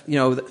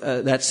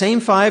that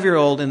same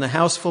 5-year-old in the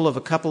house full of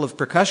a couple of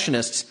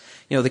percussionists,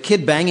 the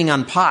kid banging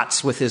on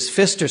pots with his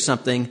fist or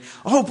something.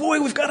 Oh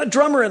boy, we've got a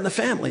drummer in the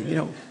family.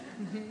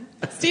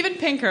 Steven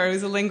Pinker,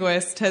 who's a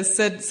linguist, has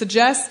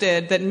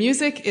suggested that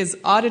music is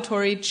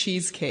auditory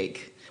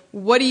cheesecake.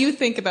 What do you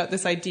think about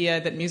this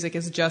idea that music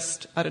is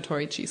just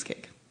auditory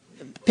cheesecake?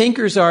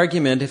 Pinker's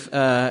argument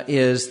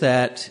is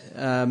that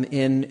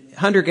in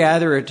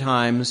hunter-gatherer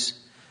times,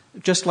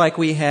 just like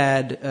we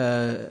had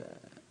a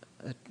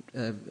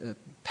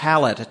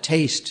palate, a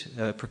taste,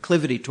 a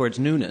proclivity towards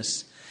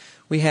newness,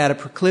 we had a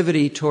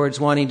proclivity towards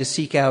wanting to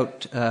seek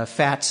out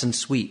fats and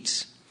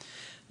sweets.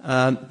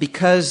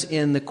 Because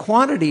in the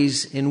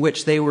quantities in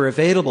which they were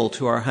available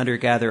to our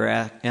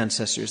hunter-gatherer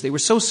ancestors, they were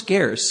so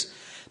scarce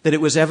that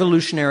it was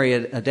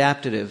evolutionarily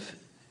adaptive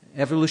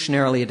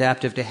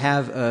to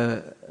have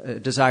a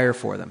desire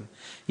for them.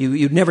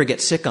 You'd never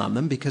get sick on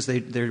them because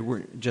there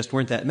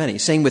weren't that many.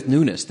 Same with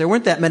newness. There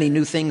weren't that many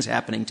new things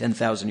happening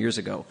 10,000 years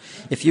ago.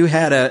 If you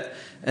had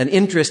an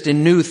interest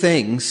in new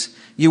things,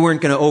 you weren't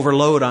going to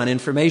overload on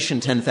information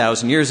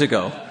 10,000 years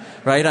ago.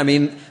 Right?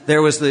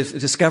 There was the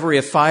discovery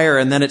of fire,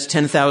 and then it's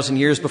 10,000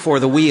 years before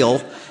the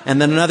wheel, and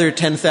then another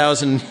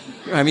 10,000.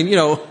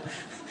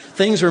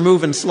 Things were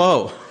moving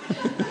slow.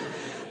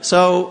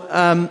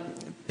 So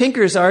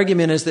Pinker's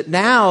argument is that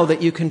now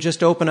that you can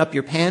just open up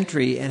your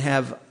pantry and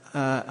have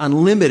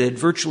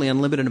virtually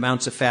unlimited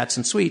amounts of fats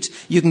and sweets,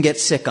 you can get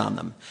sick on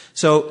them.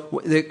 So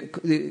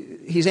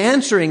he's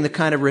answering the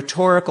kind of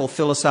rhetorical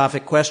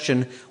philosophic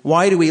question,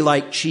 why do we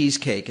like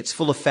cheesecake? It's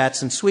full of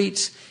fats and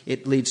sweets.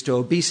 It leads to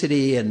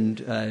obesity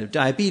and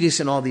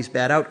diabetes and all these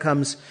bad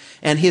outcomes.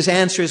 And his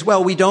answer is,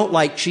 well, we don't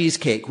like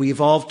cheesecake. We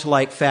evolved to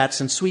like fats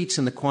and sweets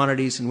in the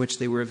quantities in which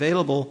they were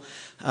available,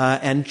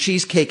 and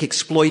cheesecake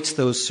exploits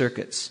those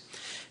circuits.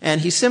 And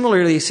he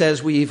similarly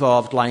says we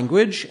evolved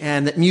language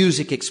and that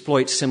music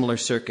exploits similar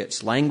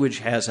circuits. Language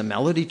has a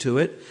melody to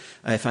it.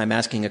 If I'm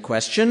asking a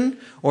question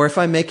or if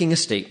I'm making a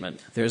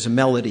statement, there's a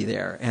melody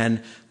there.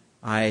 And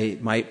I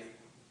might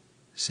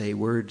say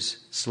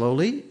words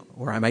slowly,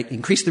 or I might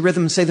increase the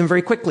rhythm and say them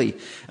very quickly.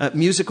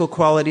 Musical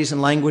qualities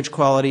and language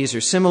qualities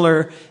are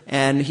similar,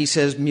 and he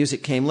says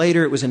music came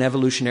later. It was an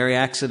evolutionary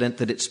accident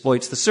that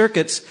exploits the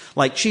circuits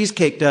like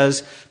cheesecake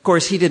does. Of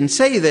course, he didn't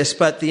say this,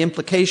 but the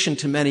implication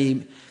to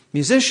many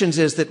musicians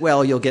is that,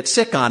 well, you'll get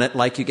sick on it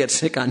like you get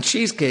sick on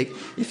cheesecake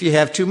if you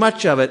have too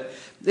much of it.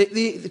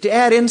 To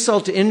add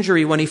insult to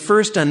injury, when he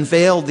first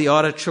unveiled the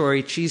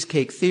auditory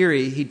cheesecake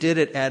theory, he did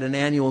it at an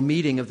annual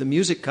meeting of the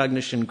Music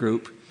Cognition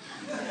Group.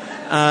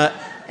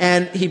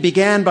 And he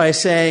began by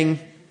saying,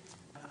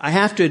 I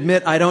have to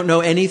admit I don't know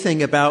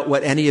anything about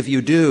what any of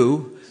you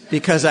do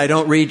because I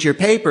don't read your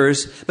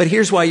papers, but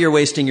here's why you're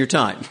wasting your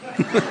time.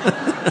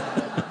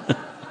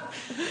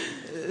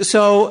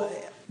 So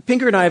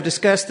Pinker and I have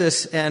discussed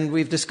this, and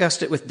we've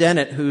discussed it with Dan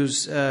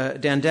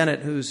Dennett,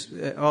 who's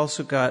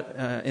also got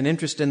an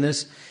interest in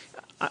this.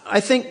 I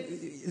think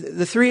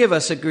the three of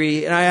us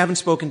agree, and I haven't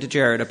spoken to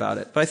Jared about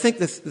it, but I think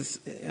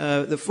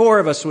the four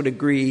of us would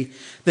agree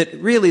that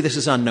really this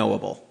is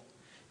unknowable.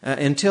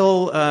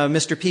 Until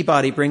Mr.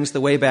 Peabody brings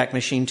the Wayback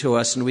Machine to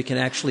us and we can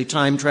actually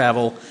time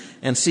travel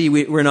and see,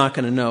 we're not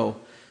going to know.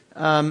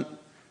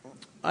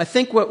 I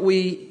think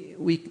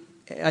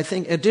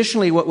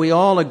additionally what we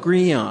all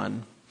agree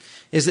on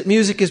is that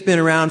music has been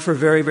around for a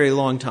very, very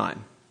long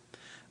time.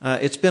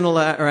 It's been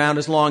around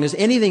as long as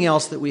anything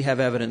else that we have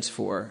evidence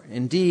for.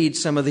 Indeed,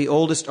 some of the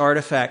oldest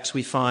artifacts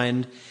we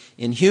find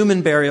in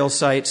human burial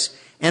sites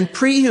and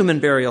pre-human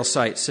burial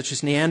sites, such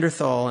as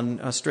Neanderthal and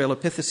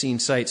Australopithecine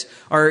sites,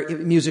 are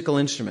musical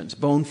instruments,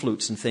 bone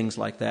flutes and things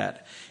like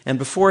that. And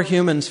before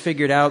humans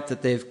figured out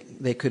that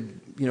they could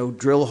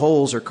drill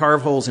holes or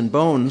carve holes in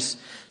bones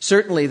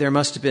Certainly there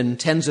must have been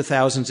tens of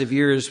thousands of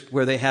years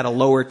where they had a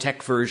lower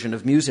tech version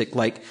of music,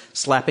 like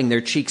slapping their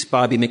cheeks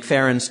Bobby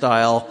McFerrin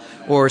style,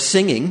 or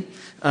singing,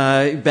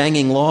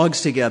 banging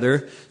logs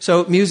together.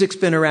 So music's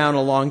been around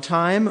a long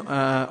time.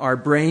 Our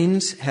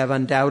brains have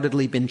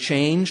undoubtedly been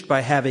changed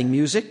by having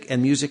music,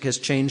 and music has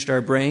changed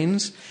our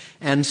brains.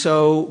 And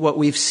so what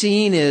we've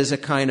seen is a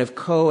kind of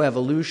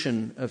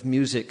co-evolution of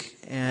music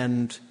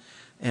and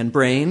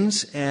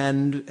brains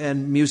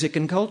and music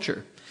and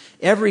culture.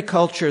 Every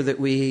culture that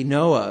we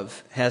know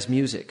of has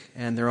music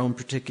and their own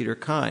particular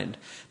kind.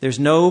 There's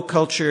no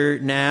culture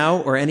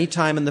now or any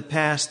time in the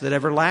past that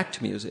ever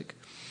lacked music.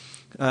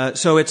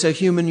 So it's a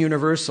human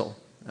universal,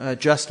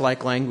 just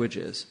like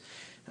languages.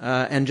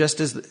 And just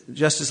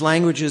as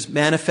languages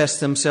manifest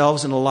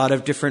themselves in a lot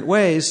of different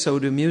ways, so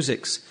do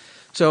musics.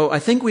 So I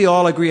think we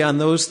all agree on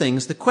those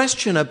things. The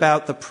question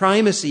about the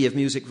primacy of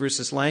music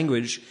versus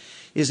language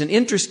is an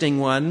interesting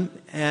one,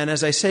 and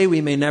as I say,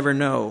 we may never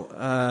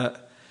know.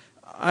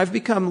 I've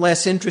become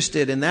less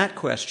interested in that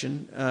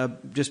question,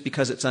 just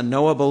because it's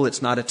unknowable,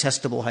 it's not a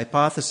testable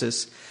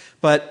hypothesis.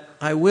 But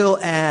I will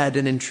add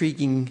an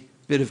intriguing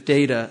bit of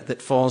data that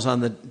falls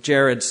on the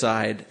Jared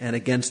side and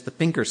against the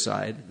Pinker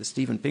side, the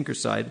Steven Pinker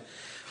side,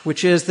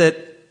 which is that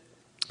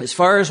as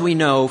far as we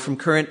know from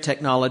current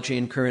technology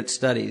and current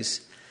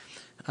studies,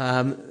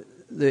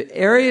 the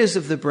areas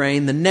of the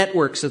brain, the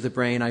networks of the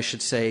brain, I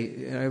should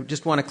say, I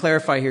just want to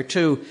clarify here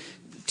too,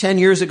 10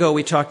 years ago,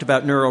 we talked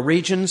about neural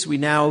regions. We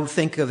now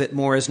think of it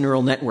more as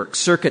neural networks,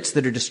 circuits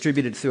that are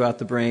distributed throughout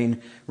the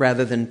brain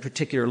rather than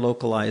particular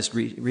localized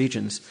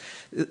regions.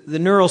 The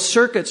neural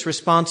circuits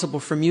responsible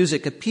for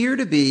music appear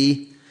to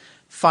be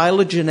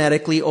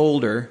phylogenetically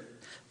older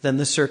than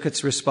the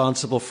circuits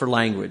responsible for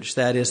language.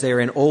 That is,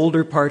 they're in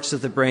older parts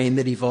of the brain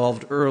that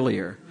evolved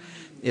earlier.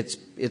 It's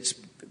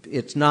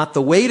not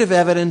the weight of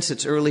evidence,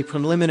 it's early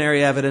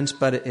preliminary evidence,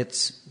 but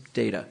it's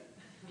data.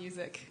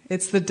 Music.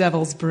 It's the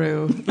devil's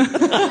brew.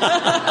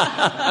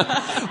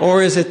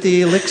 Or is it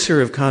the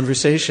elixir of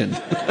conversation?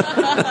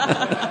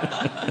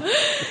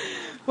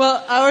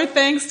 Well, our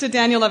thanks to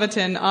Daniel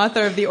Levitin,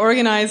 author of The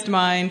Organized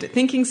Mind,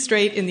 Thinking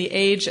Straight in the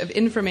Age of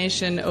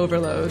Information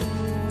Overload.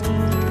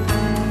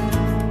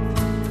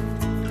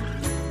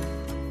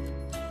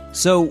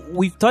 So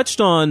we've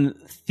touched on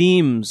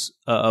themes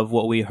of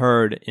what we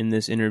heard in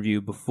this interview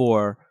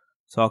before,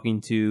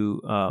 talking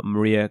to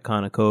Maria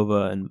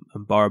Konnikova and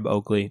Barb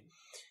Oakley.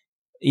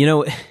 You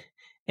know,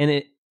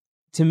 and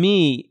to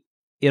me,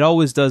 it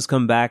always does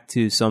come back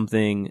to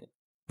something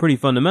pretty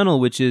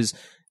fundamental, which is,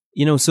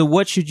 so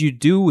what should you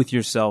do with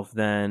yourself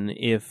then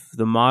if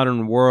the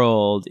modern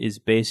world is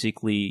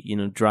basically,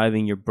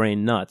 driving your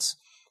brain nuts?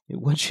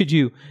 What should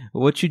you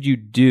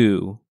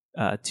do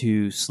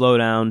to slow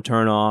down,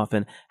 turn off,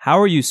 and how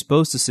are you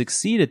supposed to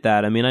succeed at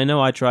that? I mean, I know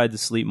I tried to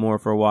sleep more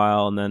for a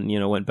while and then,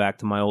 went back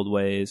to my old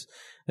ways.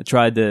 I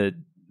tried to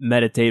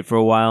meditate for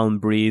a while and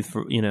breathe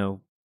for,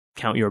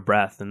 count your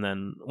breath, and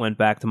then went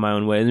back to my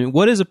own way. I mean,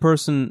 what is a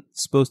person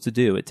supposed to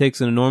do? It takes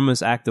an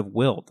enormous act of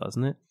will,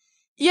 doesn't it?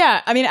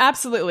 Yeah, I mean,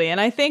 absolutely. And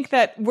I think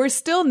that we're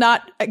still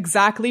not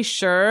exactly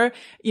sure,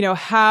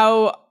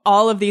 how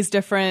all of these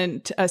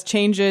different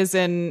changes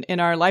in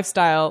our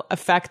lifestyle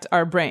affect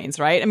our brains,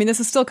 right? I mean, this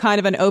is still kind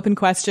of an open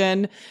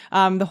question.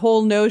 The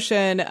whole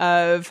notion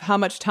of how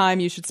much time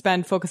you should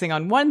spend focusing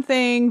on one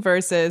thing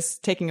versus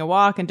taking a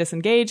walk and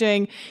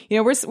disengaging,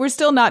 we're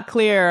still not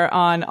clear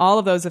on all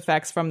of those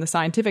effects from the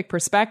scientific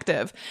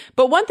perspective.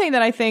 But one thing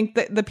that I think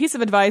that the piece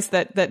of advice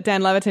that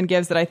Dan Levitin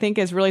gives that I think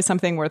is really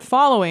something worth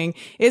following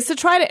is to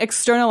try to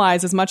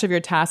externalize as much of your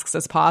tasks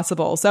as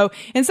possible. So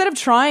instead of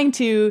trying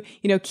to,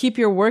 keep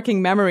your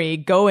working memory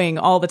going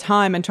all the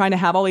time and trying to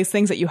have all these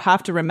things that you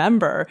have to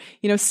remember,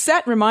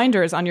 set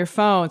reminders on your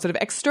phone, sort of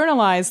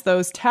externalize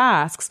those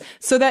tasks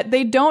so that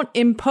they don't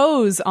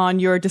impose on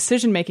your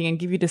decision making and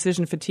give you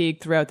decision fatigue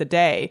throughout the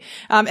day.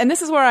 And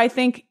this is where I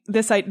think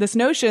this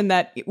notion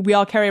that we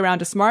all carry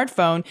around a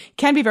smartphone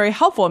can be very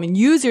helpful. I mean,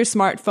 use your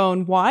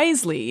smartphone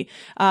wisely,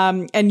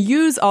 and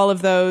use all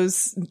of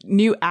those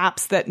new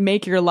apps that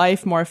make your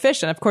life more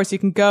efficient. Of course, you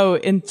can go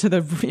into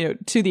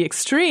to the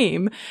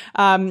extreme.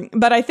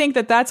 But I think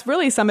that that's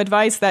really some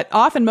advice that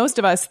often most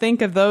of us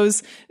think of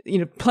those,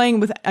 playing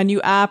with a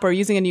new app or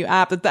using a new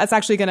app, that's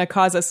actually going to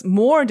cause us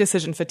more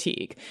decision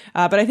fatigue.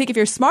 But I think if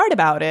you're smart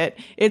about it,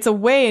 it's a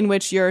way in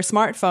which your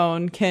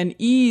smartphone can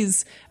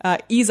ease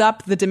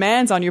up the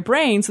demands on your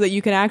brain so that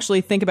you can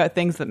actually think about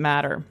things that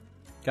matter.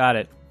 Got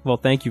it. Well,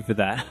 thank you for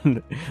that.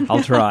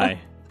 I'll try.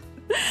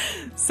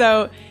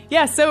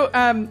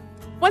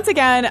 Once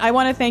again, I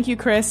want to thank you,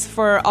 Chris,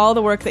 for all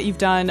the work that you've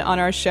done on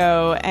our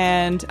show,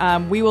 and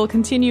we will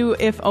continue,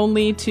 if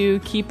only to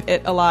keep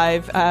it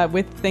alive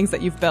with things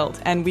that you've built.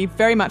 And we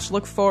very much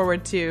look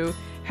forward to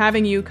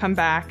having you come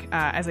back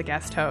as a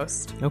guest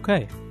host.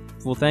 Okay.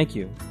 Well, thank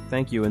you.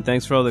 Thank you, and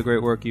thanks for all the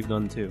great work you've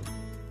done, too.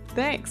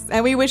 Thanks.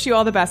 And we wish you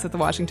all the best at the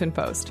Washington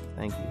Post.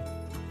 Thank you.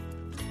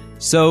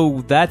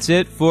 So that's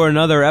it for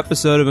another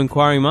episode of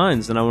Inquiring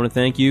Minds, and I want to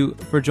thank you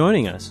for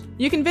joining us.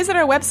 You can visit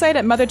our website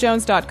at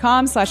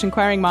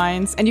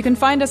motherjones.com/inquiringminds, and you can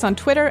find us on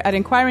Twitter at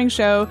Inquiring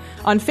Show,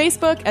 on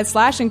Facebook at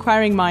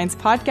 /Inquiring Minds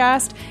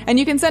Podcast, and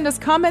you can send us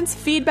comments,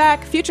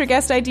 feedback, future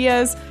guest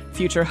ideas,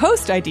 future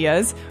host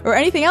ideas, or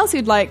anything else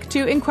you'd like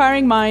to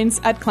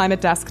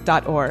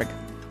inquiringminds@climatedesk.org.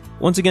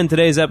 Once again,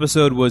 today's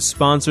episode was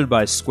sponsored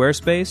by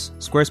Squarespace.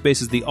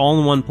 Squarespace is the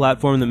all-in-one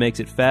platform that makes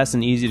it fast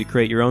and easy to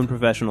create your own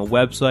professional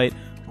website,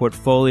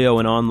 portfolio,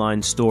 and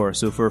online store.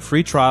 So for a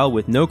free trial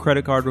with no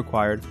credit card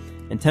required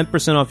and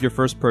 10% off your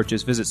first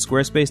purchase, visit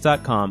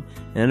squarespace.com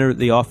and enter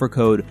the offer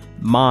code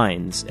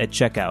MINDS at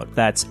checkout.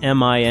 That's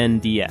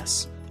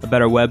MINDS. A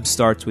better web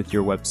starts with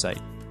your website.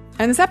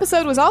 And this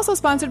episode was also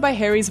sponsored by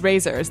Harry's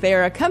Razors. They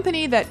are a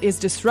company that is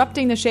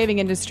disrupting the shaving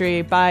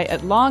industry by,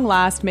 at long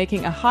last,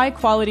 making a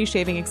high-quality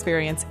shaving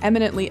experience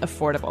eminently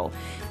affordable.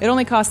 It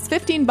only costs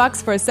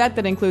 $15 for a set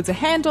that includes a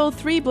handle,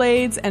 3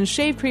 blades, and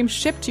shave cream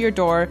shipped to your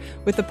door,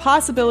 with the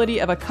possibility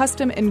of a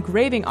custom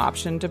engraving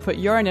option to put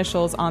your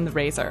initials on the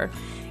razor.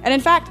 And in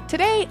fact,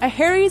 today, a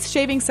Harry's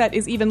shaving set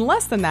is even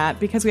less than that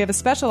because we have a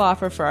special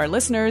offer for our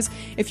listeners.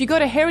 If you go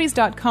to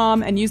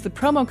harrys.com and use the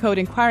promo code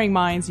Inquiring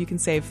Minds, you can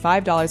save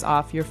 $5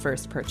 off your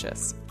first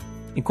purchase.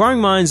 Inquiring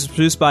Minds is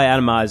produced by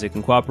Adam Isaac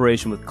in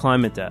cooperation with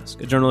Climate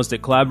Desk, a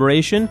journalistic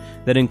collaboration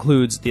that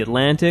includes The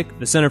Atlantic,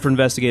 the Center for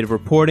Investigative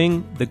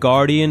Reporting, The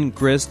Guardian,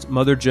 Grist,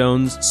 Mother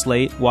Jones,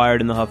 Slate,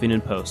 Wired, and the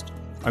Huffington Post.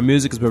 Our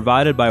music is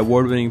provided by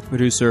award-winning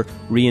producer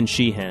Rian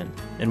Sheehan.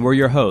 And we're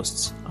your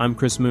hosts. I'm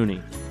Chris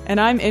Mooney. And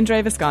I'm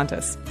Indre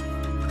Viscontis.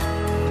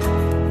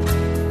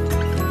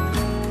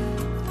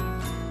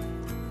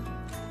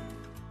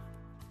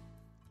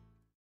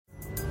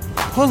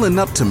 Pulling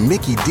up to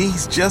Mickey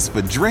D's just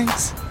for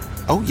drinks?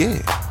 Oh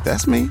yeah,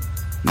 that's me.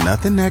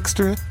 Nothing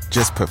extra,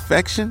 just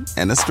perfection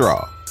and a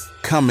straw.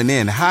 Coming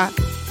in hot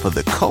for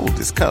the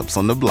coldest cups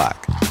on the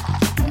block.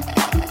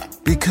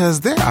 Because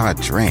there are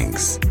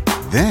drinks.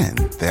 Then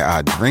there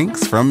are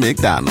drinks from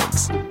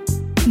McDonald's.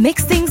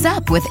 Mix things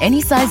up with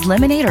any size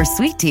lemonade or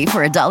sweet tea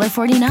for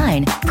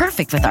 $1.49.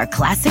 Perfect with our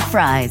classic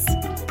fries.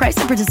 Price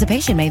and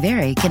participation may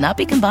vary. Cannot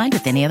be combined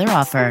with any other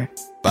offer.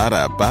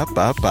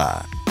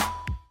 Ba-da-ba-ba-ba.